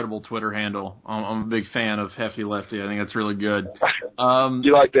an incredible Twitter handle. I'm a big fan of Hefty Lefty. I think that's really good.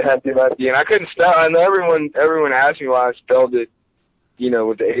 You like the Hefty Lefty, and I couldn't spell. I know everyone asked me why I spelled it,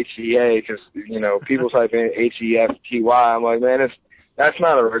 with the HEA, because people type in HEFTY. I'm like, man, that's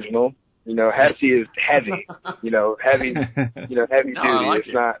not original. Hefty is heavy. Heavy. Heavy no, duty. I like it's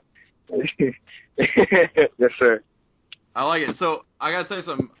it. Not. Yes, sir. I like it. So I gotta say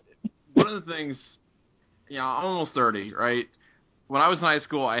something. One of the things. I'm almost 30, right? When I was in high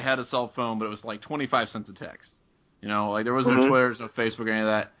school, I had a cell phone, but it was like 25 cents a text. There was no Twitter, no Facebook, any of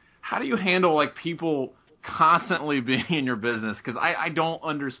that. How do you handle, people constantly being in your business? Because I don't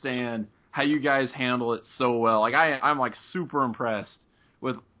understand how you guys handle it so well. I'm, super impressed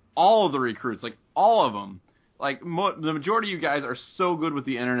with all of the recruits, all of them. The majority of you guys are so good with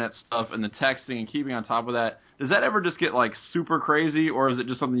the internet stuff and the texting and keeping on top of that. Does that ever just get super crazy, or is it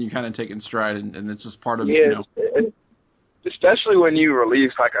just something you kind of take in stride and it's just part of especially when you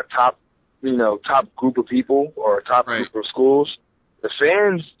release a top group of people or a top group of schools, the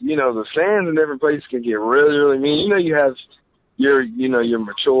fans in different places can get really, really mean. You have your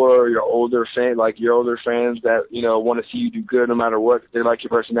mature, your older fans that want to see you do good no matter what. They like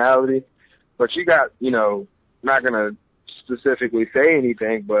your personality, but you got not going to specifically say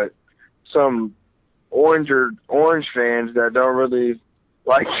anything, but some orange fans that don't really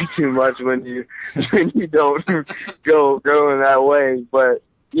like you too much when you don't go in that way. But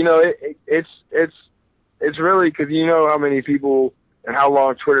it's really because how many people and how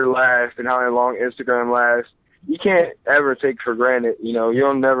long Twitter lasts and how long Instagram lasts. You can't ever take for granted.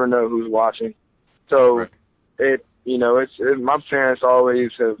 You'll never know who's watching. So my parents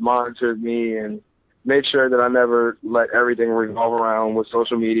always have monitored me and made sure that I never let everything revolve around with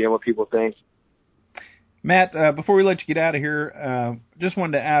social media and what people think. Matt, before we let you get out of here, just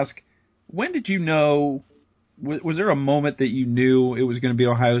wanted to ask, when did you know, was there a moment that you knew it was going to be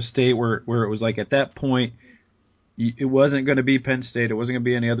Ohio State where it was at that point, it wasn't going to be Penn State, it wasn't going to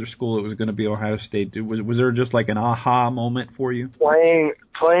be any other school, it was going to be Ohio State? Was there just an aha moment for you? Playing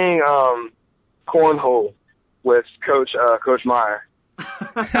cornhole with Coach Meyer.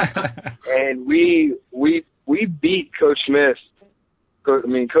 And we beat Coach Smith.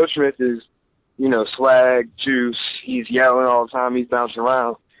 Coach Smith is, swag, juice. He's yelling all the time. He's bouncing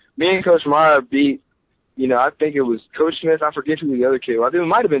around. Me and Coach Meyer beat, I think it was Coach Smith. I forget who the other kid was. I think it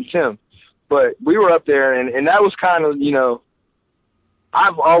might have been Tim. But we were up there, and that was kind of,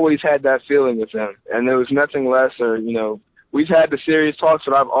 I've always had that feeling with him. And there was nothing less or, we've had the serious talks,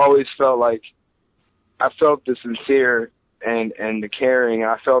 but I've always felt I felt the sincere and the caring.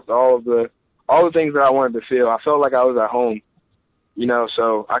 I felt all the things that I wanted to feel. I felt like I was at home,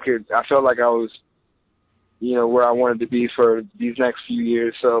 so I felt like I was, where I wanted to be for these next few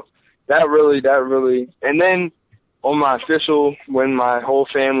years. So that really, and then on my official, when my whole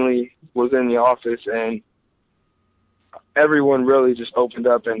family was in the office and everyone really just opened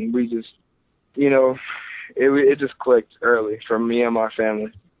up and we just, it just clicked early for me and my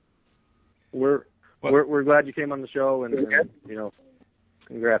family. We're glad you came on the show, and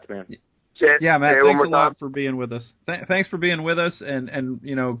congrats, man. Yeah, Matt, thanks a lot for being with us. Thanks for being with us, and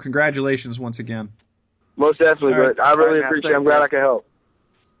congratulations once again. Most definitely, right. But I really appreciate it. I'm glad I could help.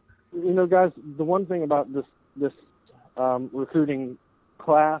 Guys, the one thing about this recruiting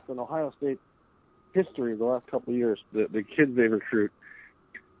class in Ohio State, history of the last couple of years, the kids they recruit,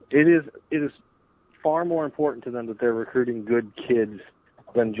 it is far more important to them that they're recruiting good kids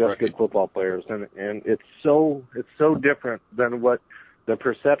than just good football players, and it's so different than what the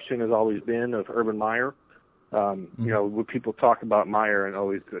perception has always been of Urban Meyer. You know, when people talk about Meyer and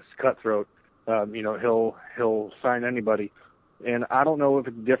always this cutthroat, you know, he'll sign anybody, and I don't know if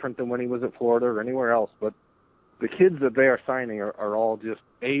it's different than when he was at Florida or anywhere else, but the kids that they are signing are all just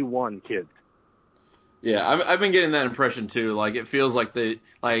A1 kids. Yeah, I've been getting that impression too. Like, it feels like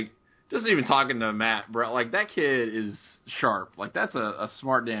just even talking to Matt Burrell, like, that kid is sharp. Like, that's a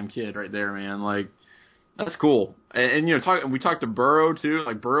smart damn kid right there, man. Like, that's cool. And you know, we talked to Burrow too.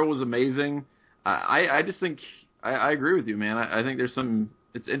 Like, Burrow was amazing. I just think I agree with you, man. I think there's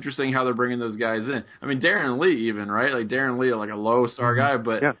it's interesting how they're bringing those guys in. I mean, Darren Lee even, right? Like, Darren Lee, like a low star guy,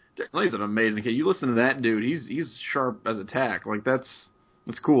 but Darren Lee's an amazing kid. You listen to that dude, he's sharp as a tack. Like, that's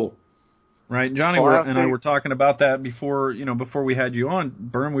cool. Right, Johnny and I were talking about that before we had you on,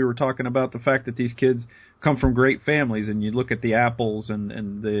 Berm. We were talking about the fact that these kids come from great families, and you look at the Apples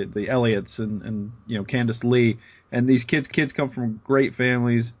and the Elliots and you know, Candace Lee, and these kids come from great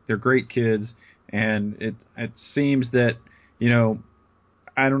families. They're great kids, and it seems that, you know,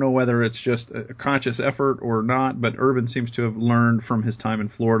 I don't know whether it's just a conscious effort or not, but Urban seems to have learned from his time in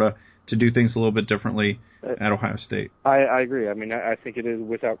Florida to do things a little bit differently at Ohio State. I agree. I mean, I think it is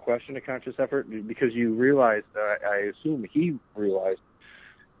without question a conscious effort, because you realize, I assume he realized,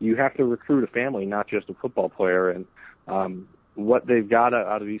 you have to recruit a family, not just a football player. And what they've got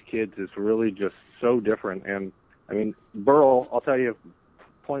out of these kids is really just so different. And, I mean, Burrell, I'll tell you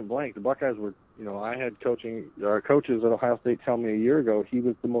point blank, the Buckeyes were, you know, I had coaches at Ohio State tell me a year ago he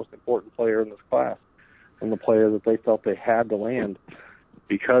was the most important player in this class, and the player that they felt they had to land,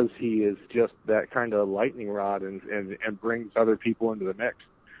 because he is just that kind of lightning rod and brings other people into the mix.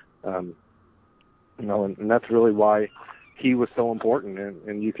 You know, and that's really why he was so important,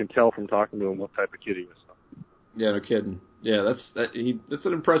 and you can tell from talking to him what type of kid he was. Yeah, no kidding. Yeah, that's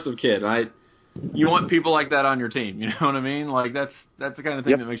an impressive kid. You want people like that on your team, you know what I mean? Like, that's the kind of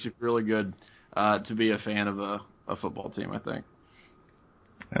thing that makes you feel really good to be a fan of a football team, I think.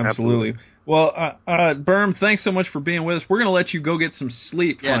 Absolutely. Well, Berm, thanks so much for being with us. We're going to let you go get some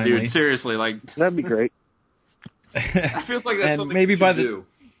sleep. Yeah, finally. dude, seriously, like, that'd be great. It feels like that's and something maybe do.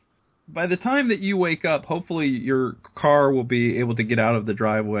 By the time that you wake up, hopefully your car will be able to get out of the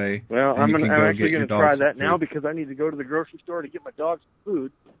driveway. Well, I'm actually going to try that now, because I need to go to the grocery store to get my dog some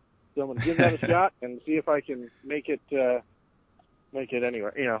food. So I'm going to give that a shot and see if I can make it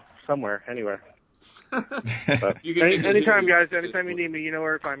anywhere, you know, somewhere, anywhere. But anytime, guys, anytime you need me, you know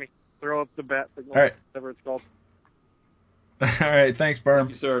where to find me. Throw up the bat signal, all right, whatever it's called. All right, thanks, Berm.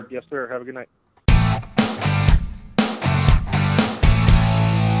 Thank you, sir. Yes, sir. Have a good night.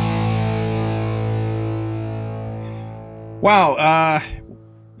 Wow,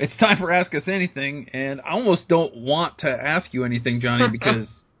 it's time for Ask Us Anything, and I almost don't want to ask you anything, Johnny, because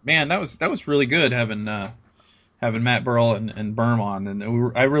man, that was really good having Matt Burrell and Berm on, and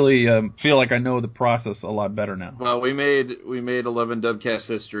I really feel like I know the process a lot better now. Well, we made 11 Dubcast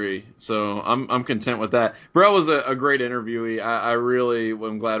history, so I'm content with that. Burrell was a great interviewee. I really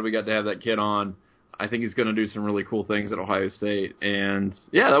am glad we got to have that kid on. I think he's going to do some really cool things at Ohio State, and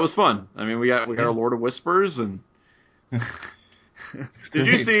yeah, that was fun. I mean, we got our Lord of Whispers, and did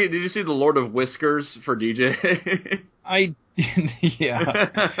you see the Lord of Whiskers for DJ?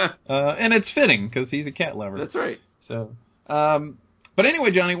 Yeah, and it's fitting because he's a cat lover. That's right. So, but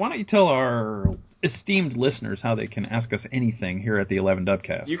anyway, Johnny, why don't you tell our esteemed listeners how they can ask us anything here at the 11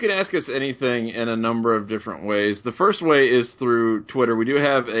 Dubcast? You can ask us anything in a number of different ways. The first way is through Twitter. We do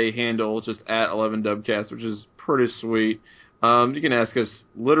have a handle, just at 11 Dubcast, which is pretty sweet. You can ask us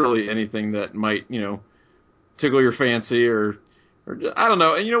literally anything that might, you know, tickle your fancy or I don't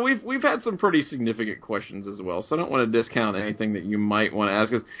know. And, you know, we've had some pretty significant questions as well, so I don't want to discount anything that you might want to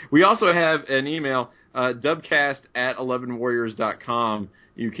ask us. We also have an email, dubcast@11warriors.com.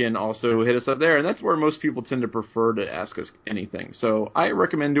 You can also hit us up there, and that's where most people tend to prefer to ask us anything. So I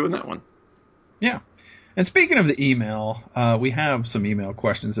recommend doing that one. Yeah. And speaking of the email, we have some email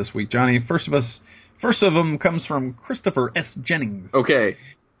questions this week. Johnny, first of them comes from Christopher S. Jennings. Okay.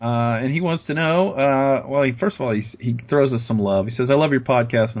 And he wants to know, first of all, he throws us some love. He says, I love your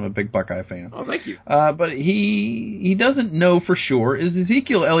podcast, and I'm a big Buckeye fan. Oh, thank you. But he doesn't know for sure, is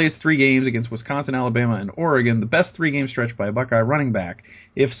Ezekiel Elliott's 3 games against Wisconsin, Alabama, and Oregon the best 3-game stretch by a Buckeye running back?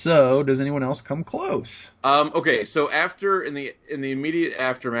 If so, does anyone else come close? Okay, so in the immediate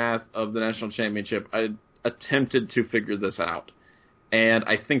aftermath of the national championship, I attempted to figure this out, and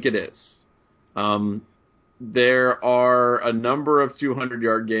I think it is. there are a number of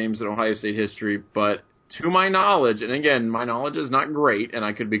 200-yard games in Ohio State history, but to my knowledge, and again, my knowledge is not great, and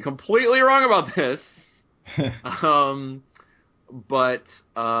I could be completely wrong about this, but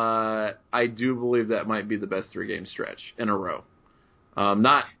I do believe that might be the best 3-game stretch in a row.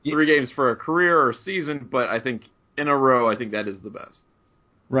 Not 3 games for a career or season, but I think in a row, I think that is the best.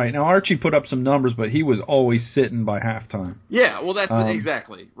 Right. Now, Archie put up some numbers, but he was always sitting by halftime. Yeah, well, that's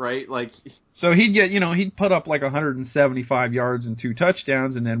exactly, right? Like, so he'd put up like 175 yards and 2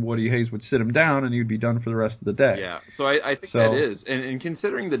 touchdowns, and then Woody Hayes would sit him down, and he'd be done for the rest of the day. Yeah, so I think that is. And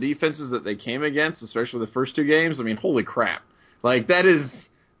considering the defenses that they came against, especially the first 2 games, I mean, holy crap. Like,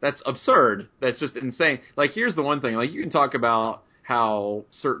 that's absurd. That's just insane. Like, here's the one thing. Like, you can talk about how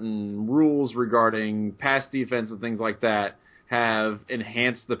certain rules regarding pass defense and things like that have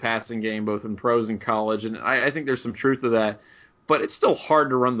enhanced the passing game both in pros and college, and I think there's some truth to that, but it's still hard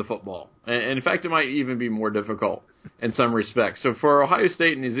to run the football. And in fact, it might even be more difficult in some respects. So for Ohio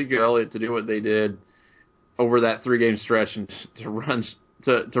State and Ezekiel Elliott to do what they did over that 3-game stretch and to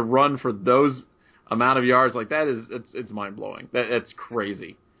run for those amount of yards like that it's mind-blowing. That's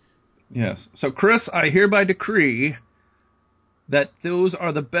crazy. Yes. So, Chris, I hereby decree that those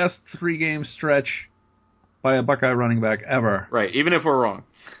are the best 3-game stretch by a Buckeye running back ever. Right, even if we're wrong.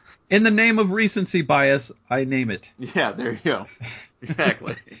 In the name of recency bias, I name it. Yeah, there you go.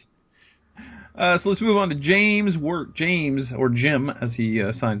 Exactly. So let's move on to James, or Jim, as he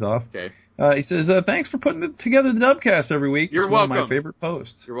signs off. Okay. He says, thanks for putting together the Dubcast every week. You're it's welcome. One of my favorite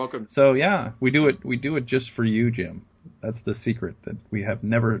posts. You're welcome. So, yeah, we do it just for you, Jim. That's the secret that we have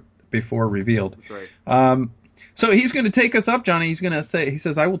never before revealed. That's right. So he's going to take us up, Johnny. He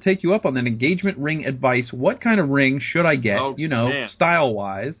says, I will take you up on that engagement ring advice. What kind of ring should I get,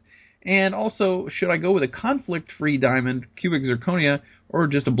 style-wise? And also, should I go with a conflict-free diamond, cubic zirconia, or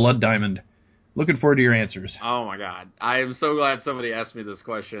just a blood diamond? Looking forward to your answers. Oh, my God. I am so glad somebody asked me this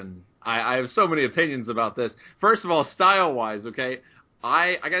question. I have so many opinions about this. First of all, style-wise, okay,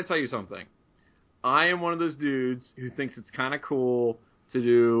 I got to tell you something. I am one of those dudes who thinks it's kind of cool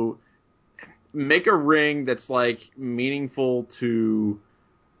to make a ring that's, like, meaningful to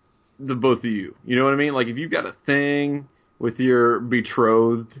the both of you. You know what I mean? Like, if you've got a thing with your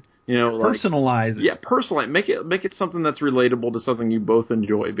betrothed, personalize it. Yeah, personalize. Make it something that's relatable to something you both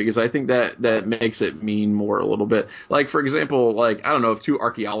enjoy, because I think that makes it mean more a little bit. Like, for example, like, I don't know, if 2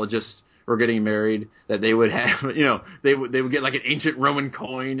 archaeologists were getting married, that they would have, they would get like an ancient Roman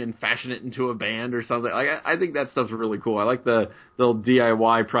coin and fashion it into a band or something. Like, I think that stuff's really cool. I like the little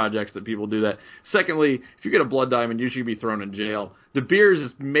DIY projects that people do that. Secondly, if you get a blood diamond, you should be thrown in jail. De Beers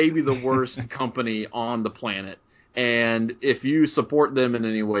is maybe the worst company on the planet, and if you support them in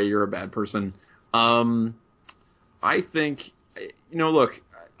any way, you're a bad person. I think, look,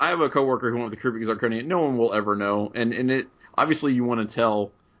 I have a coworker who went with the cubic zirconia. No one will ever know, and it obviously you want to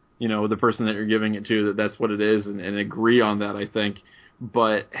tell the person that you're giving it to that's what it is, and agree on that, I think.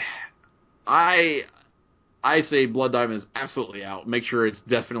 But I say blood diamond is absolutely out. Make sure it's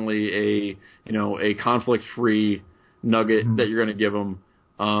definitely a conflict-free nugget that you're going to give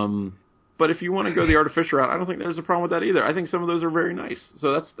them. But if you want to go the artificial route, I don't think there's a problem with that either. I think some of those are very nice.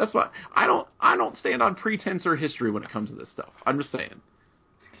 So that's why I don't stand on pretense or history when it comes to this stuff. I'm just saying.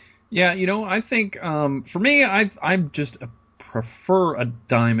 Yeah, I think for me, I'm just prefer a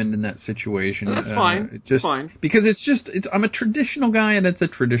diamond in that situation. That's fine. Fine. Because I'm a traditional guy, and it's a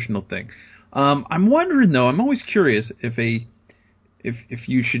traditional thing. I'm wondering though. I'm always curious if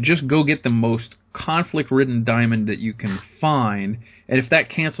you should just go get the most conflict-ridden diamond that you can find, and if that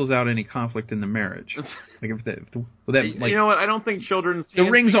cancels out any conflict in the marriage. Like you know what? I don't think children's the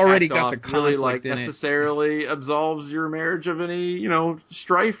ring's already got the conflict really in necessarily absolves your marriage of any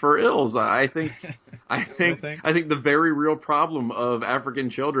strife or ills. I think the very real problem of African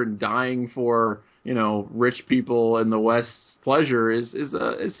children dying for rich people in the West's pleasure is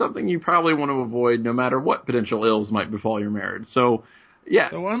something you probably want to avoid, no matter what potential ills might befall your marriage. So.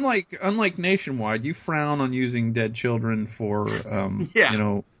 Yeah. So unlike Nationwide, you frown on using dead children for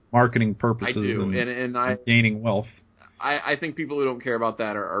marketing purposes. I do, and gaining wealth. I think people who don't care about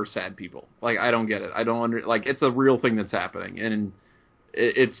that are sad people. Like, I don't get it. I don't it's a real thing that's happening, and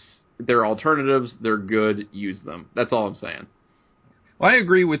they're alternatives. They're good. Use them. That's all I'm saying. Well, I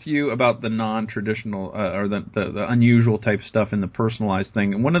agree with you about the non-traditional or the unusual type stuff in the personalized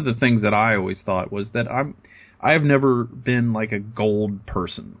thing. And one of the things that I always thought was that I've never been like a gold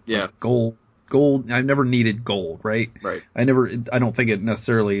person. Yeah. Like gold. I've never needed gold, right? Right. I don't think it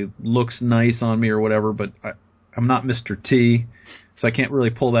necessarily looks nice on me or whatever, but I'm not Mr. T, so I can't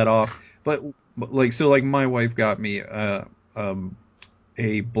really pull that off. But my wife got me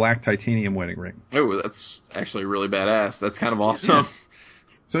a black titanium wedding ring. Oh, that's actually really badass. That's kind of awesome. Yeah.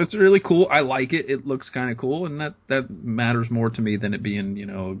 So it's really cool. I like it. It looks kind of cool, and that matters more to me than it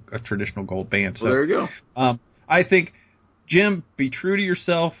being, a traditional gold band. So well, there you go. I think, Jim, be true to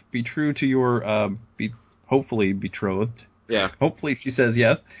yourself. Be true to your hopefully betrothed. Yeah. Hopefully she says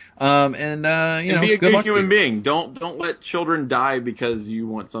yes. And be a good human being. Don't let children die because you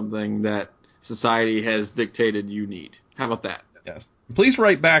want something that society has dictated you need. How about that? Yes. Please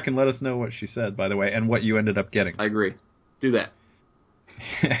write back and let us know what she said, by the way, and what you ended up getting. I agree. Do that.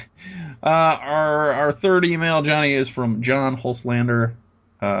 Our third email, Johnny, is from John Holslander.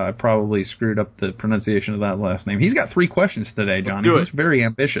 I probably screwed up the pronunciation of that last name. He's got 3 questions today, Johnny. He's very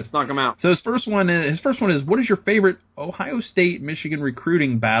ambitious. Let's knock him out. So his first one is, what is your favorite Ohio State-Michigan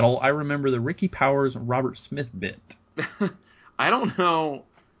recruiting battle? I remember the Ricky Powers-Robert Smith bit. I don't know.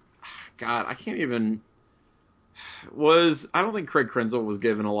 God, I can't even... I don't think Craig Krenzel was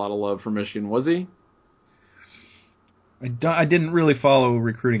given a lot of love for Michigan, was he? I didn't really follow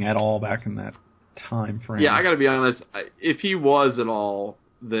recruiting at all back in that time frame. Yeah, I got to be honest. If he was at all,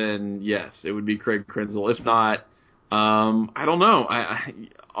 then yes, it would be Craig Krenzel. If not, I don't know.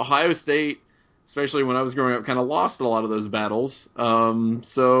 Ohio State, especially when I was growing up, kind of lost a lot of those battles.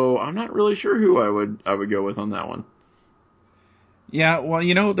 So I'm not really sure who I would go with on that one. Yeah, well,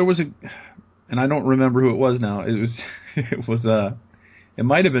 there was and I don't remember who it was now. It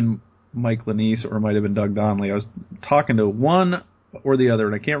might have been Mike Lanise or it might have been Doug Donnelly. I was talking to one or the other,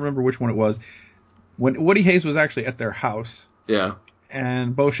 and I can't remember which one it was. When Woody Hayes was actually at their house. Yeah.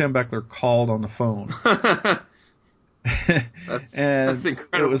 And Bo Schembechler called on the phone. That's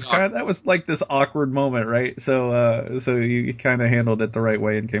incredible. That was like this awkward moment, right? So you kind of handled it the right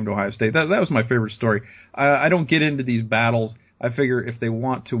way and came to Ohio State. That was my favorite story. I don't get into these battles. I figure if they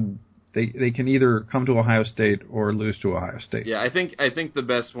want to, they can either come to Ohio State or lose to Ohio State. Yeah, I think the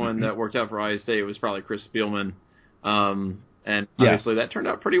best one that worked out for Ohio State was probably Chris Spielman, and obviously that turned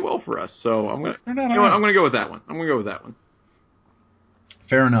out pretty well for us. So I'm gonna go with that one.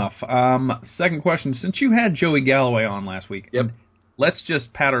 Fair enough. Second question: since you had Joey Galloway on last week, let's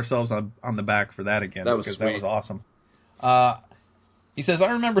just pat ourselves on the back for that again. That was because sweet. That was awesome. He says, I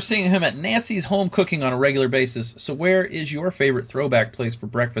remember seeing him at Nancy's Home Cooking on a regular basis. So where is your favorite throwback place for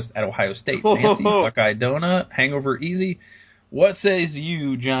breakfast at Ohio State? Nancy's, Buckeye Donut, Hangover Easy. What says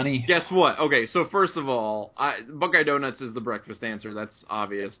you, Johnny? Guess what? Okay, so first of all, Buckeye Donuts is the breakfast answer. That's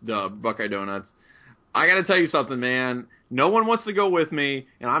obvious. Duh, Buckeye Donuts. I got to tell you something, man. No one wants to go with me,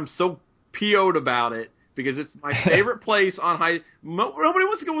 and I'm so PO'd about it. Because it's my favorite place on nobody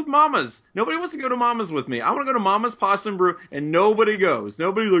wants to go with Mama's. Nobody wants to go to Mama's with me. I want to go to Mama's Pasta and Brew, and nobody goes.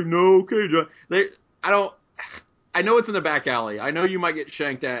 Nobody's like, no, okay, John. I know it's in the back alley. I know you might get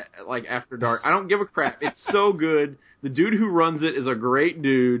shanked at, like, after dark. I don't give a crap. It's so good. The dude who runs it is a great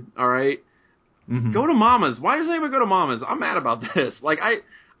dude, all right? Mm-hmm. Go to Mama's. Why does anybody go to Mama's? I'm mad about this. Like,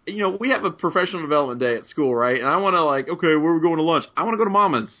 we have a professional development day at school, right? And I want to, like, okay, where are we going to lunch? I want to go to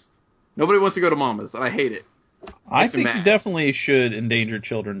Mama's. Nobody wants to go to Mama's, and I hate it. I think you definitely should endanger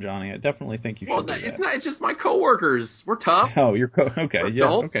children, Johnny. I definitely think you should. Well, it's not. It's just my coworkers. We're tough. Oh, you're okay. We're Yeah,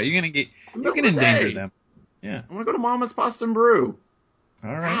 adults. okay. You can endanger them. Yeah. I want to go to Mama's Pasta and Brew.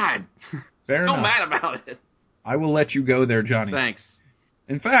 All right. God, fair enough. So mad about it. I will let you go there, Johnny. Thanks.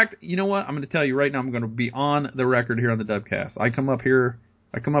 In fact, you know what? I'm going to tell you right now. I'm going to be on the record here on the Dubcast. I come up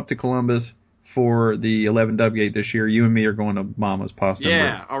to Columbus for the 11W8 this year. You and me are going to Mama's Pasta and Brew.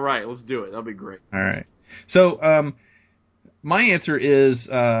 Yeah, all right, let's do it. That'll be great. All right. So, my answer is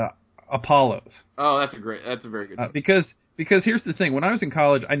Apollo's. Oh, that's a very good one. Because here's the thing. When I was in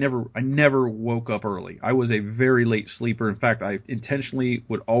college, I never woke up early. I was a very late sleeper. In fact, I intentionally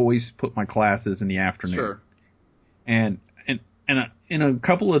would always put my classes in the afternoon. Sure. And in a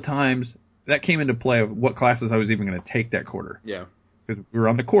couple of times, that came into play of what classes I was even going to take that quarter. Yeah. Because we were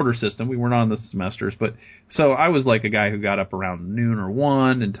on the quarter system. We weren't on the semesters. But so I was like a guy who got up around noon or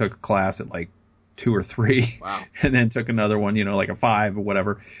 1 and took a class at like 2 or 3. Wow. And then took another one, like a 5 or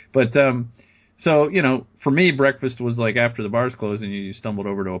whatever. But so, for me, breakfast was like after the bars closed and you stumbled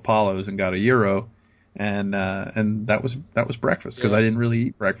over to Apollo's and got a gyro. And that was breakfast because I didn't really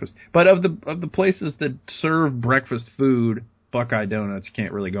eat breakfast. But of the places that serve breakfast food, Buckeye Donuts,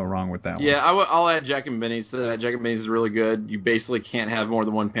 can't really go wrong with that one. Yeah, I'll add Jack and Benny's to that. Jack and Benny's is really good. You basically can't have more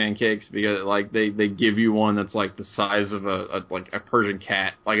than one pancakes because like they give you one that's like the size of a Persian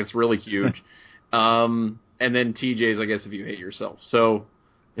cat. Like it's really huge. And then TJ's, I guess, if you hate yourself. So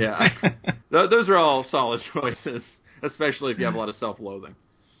yeah, those are all solid choices, especially if you have a lot of self-loathing.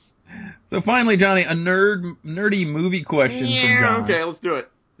 So finally, Johnny, a nerdy movie question from John. Okay, let's do it.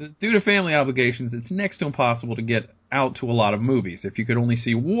 Due to family obligations, it's next to impossible to get out to a lot of movies. If you could only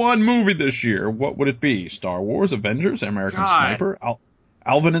see one movie this year, what would it be? Star Wars, Avengers, American Sniper,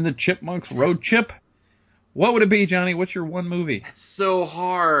 Alvin and the Chipmunks, Road Chip? What would it be, Johnny? What's your one movie? It's so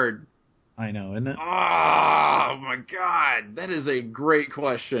hard. I know, isn't it? Oh, my God. That is a great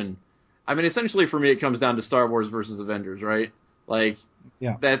question. I mean, essentially for me, it comes down to Star Wars versus Avengers, right? Like,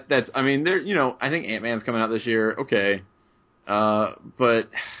 yeah. That's, I mean, I think Ant-Man's coming out this year. Okay. But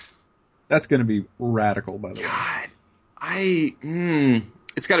that's going to be radical, by the way. God,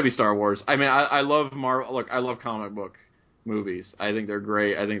 it's got to be Star Wars. I mean, I love Marvel. Look, I love comic book movies. I think they're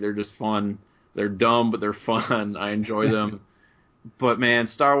great. I think they're just fun. They're dumb, but they're fun. I enjoy them. But man,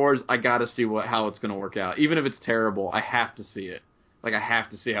 Star Wars, I got to see how it's going to work out. Even if it's terrible, I have to see it. Like, I have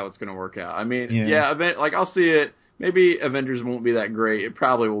to see how it's going to work out. I mean, I'll see it. Maybe Avengers won't be that great. It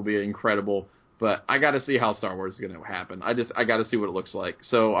probably will be incredible. But I got to see how Star Wars is going to happen. I got to see what it looks like.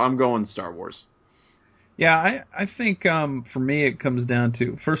 So I'm going Star Wars. Yeah, I think for me it comes down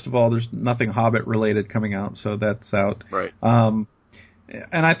to, first of all, there's nothing Hobbit related coming out, so that's out. Right.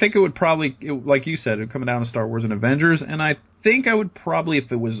 And I think it would probably, like you said, it would come down to Star Wars and Avengers. And I think I would probably,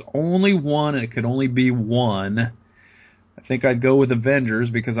 if it was only one and it could only be one, I think I'd go with Avengers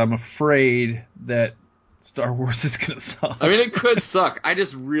because I'm afraid that Star Wars is going to suck. I mean, it could suck. I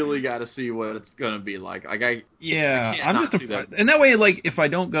just really got to see what it's going to be like. Like I'm just afraid. And that way, like, if I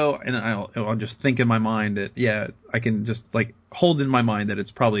don't go, and I'll just think in my mind that, I can just, like, hold in my mind that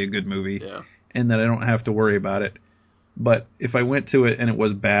it's probably a good movie and that I don't have to worry about it. But if I went to it and it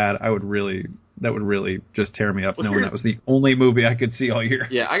was bad, that would really just tear me up knowing that was the only movie I could see all year.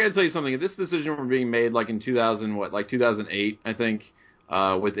 Yeah, I got to tell you something. If this decision were being made like in 2008, I think,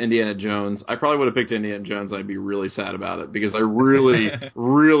 with Indiana Jones, I probably would have picked Indiana Jones and I'd be really sad about it because I really,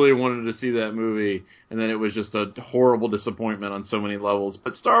 really wanted to see that movie and then it was just a horrible disappointment on so many levels.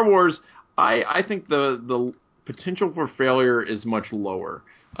 But Star Wars, I think the potential for failure is much lower.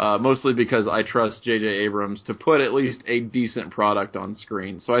 Mostly because I trust J.J. Abrams to put at least a decent product on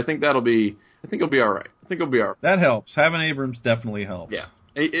screen. So I think it'll be all right. That helps. Having Abrams definitely helps. Yeah.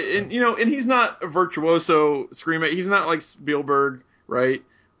 And he's not a virtuoso screenwriter. He's not like Spielberg, right?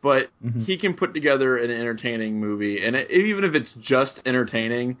 But he can put together an entertaining movie. And even if it's just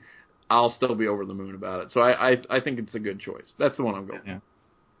entertaining, I'll still be over the moon about it. So I think it's a good choice. That's the one I'm going with. Yeah.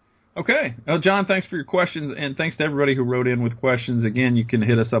 Okay. Well, John, thanks for your questions, and thanks to everybody who wrote in with questions. Again, you can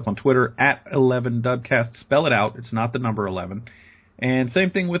hit us up on Twitter at 11Dubcast. Spell it out. It's not the number 11. And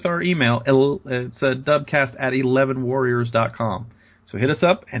same thing with our email. It's dubcast at 11warriors.com. So hit us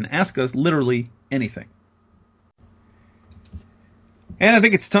up and ask us literally anything. And I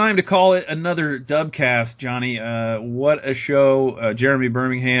think it's time to call it another Dubcast, Johnny. What a show. Jeremy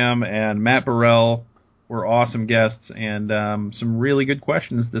Birmingham and Matt Burrell were awesome guests, and some really good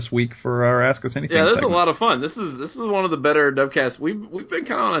questions this week for our Ask Us Anything. Yeah, this segment. is a lot of fun. This is one of the better Dubcasts. We've been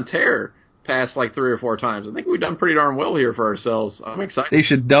kind of on a tear past like 3 or 4 times. I think we've done pretty darn well here for ourselves. I'm excited. They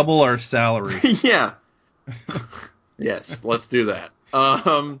should double our salary. Yeah. Yes, let's do that.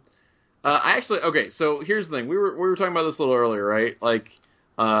 Okay, so here's the thing. We were talking about this a little earlier, right? Like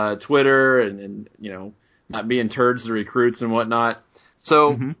Twitter and not being turds to recruits and whatnot.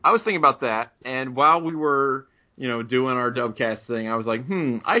 So I was thinking about that, and while we were, doing our Dubcast thing, I was like,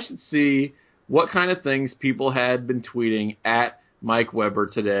 I should see what kind of things people had been tweeting at Mike Weber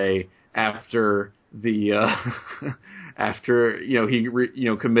today after the he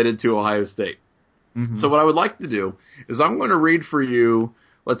committed to Ohio State. So what I would like to do is I'm going to read for you.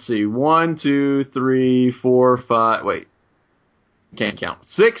 Let's see, 1, 2, 3, 4, 5. Wait, can't count.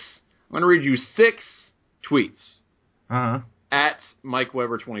 6. I'm going to read you 6 tweets. At Mike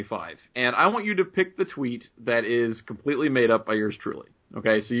Weber 25. And I want you to pick the tweet that is completely made up by yours truly.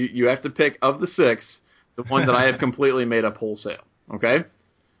 Okay, so you have to pick, of the 6, the one that I have completely made up wholesale. Okay?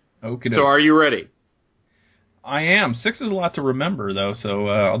 Okay. So are you ready? I am. 6 is a lot to remember, though, so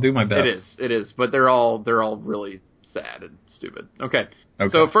I'll do my best. It is. But they're all really sad and stupid. Okay.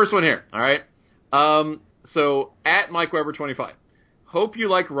 So first one here, all right? So at Mike Weber 25. Hope you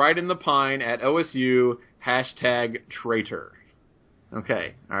like riding the pine at OSU, #traitor.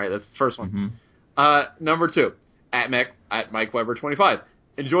 Okay, all right, that's the first one. Number 2, at Mike Weber 25.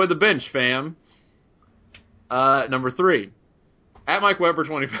 Enjoy the bench, fam. Number 3, at Mike Weber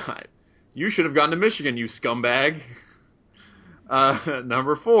 25. You should have gone to Michigan, you scumbag.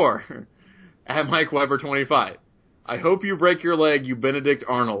 Number 4, at Mike Weber 25. I hope you break your leg, you Benedict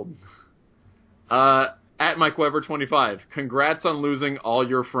Arnold. At Mike Weber 25. Congrats on losing all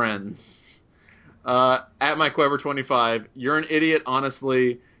your friends. At Mike Weber 25, you're an idiot,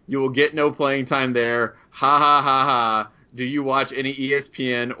 honestly. You will get no playing time there. Ha ha ha ha. Do you watch any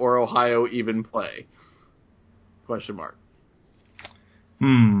ESPN or Ohio even play? ?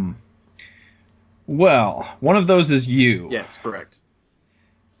 Well, one of those is you. Yes, correct.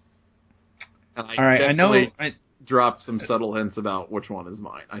 And all right, I know I dropped some subtle hints about which one is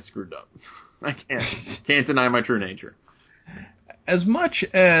mine. I screwed up. I can't deny my true nature. As much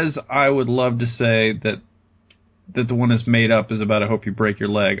as I would love to say that the one is made up is about I hope you break your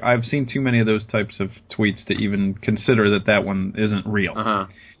leg, I've seen too many of those types of tweets to even consider that one isn't real. Uh-huh.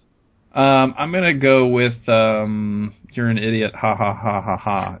 I'm going to go with you're an idiot, ha ha ha ha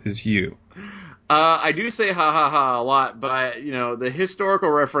ha, is you. I do say ha ha ha a lot, but the historical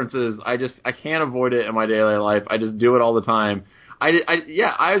references, I can't avoid it in my daily life. I just do it all the time.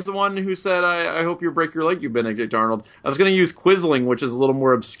 I was the one who said, I hope you break your leg, you Benedict Arnold. I was going to use Quisling, which is a little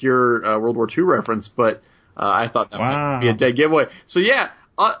more obscure World War II reference, but I thought that might be a dead giveaway. So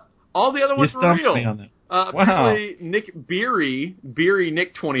all the other ones were real. Me on that. Apparently, Nick Beery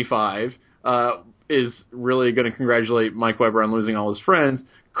Nick 25, is really going to congratulate Mike Weber on losing all his friends.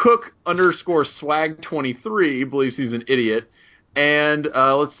 Cook _swag 23 believes he's an idiot. And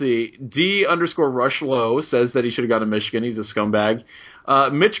let's see, D _Rushlow says that he should have gone to Michigan. He's a scumbag.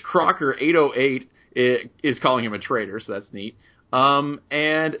 Mitch Crocker 808 is calling him a traitor, so that's neat. And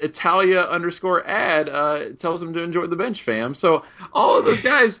Italia _ad tells him to enjoy the bench, fam. So all of those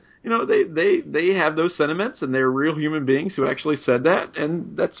guys, they have those sentiments, and they're real human beings who actually said that,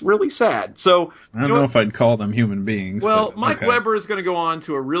 and that's really sad. So I don't know if I'd call them human beings. Well, Mike Weber is going to go on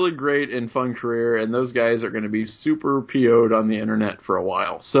to a really great and fun career, and those guys are going to be super PO'd on the internet for a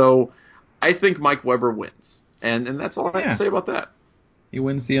while. So I think Mike Weber wins, and that's all I have to say about that. He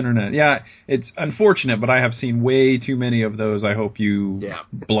wins the internet. Yeah, it's unfortunate, but I have seen way too many of those. I hope you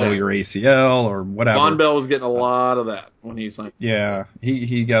blow your ACL or whatever. Von Bell was getting a lot of that when he signed. Yeah,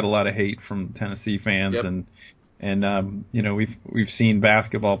 he got a lot of hate from Tennessee fans, and we've seen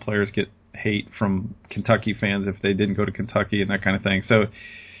basketball players get hate from Kentucky fans if they didn't go to Kentucky and that kind of thing. So,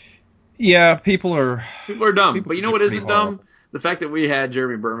 yeah, people are dumb. But you know what isn't dumb? The fact that we had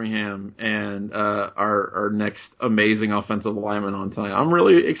Jeremy Birmingham and our next amazing offensive lineman on tonight, I'm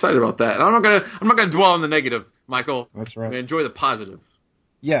really excited about that. And I'm not gonna dwell on the negative, Michael. That's right. I'm gonna enjoy the positive.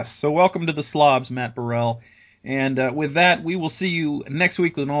 Yes. So welcome to the Slobs, Matt Burrell. And with that, we will see you next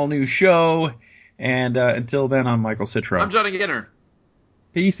week with an all new show. And until then, I'm Michael Citro. I'm Johnny Ginner.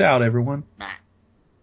 Peace out, everyone. Bye.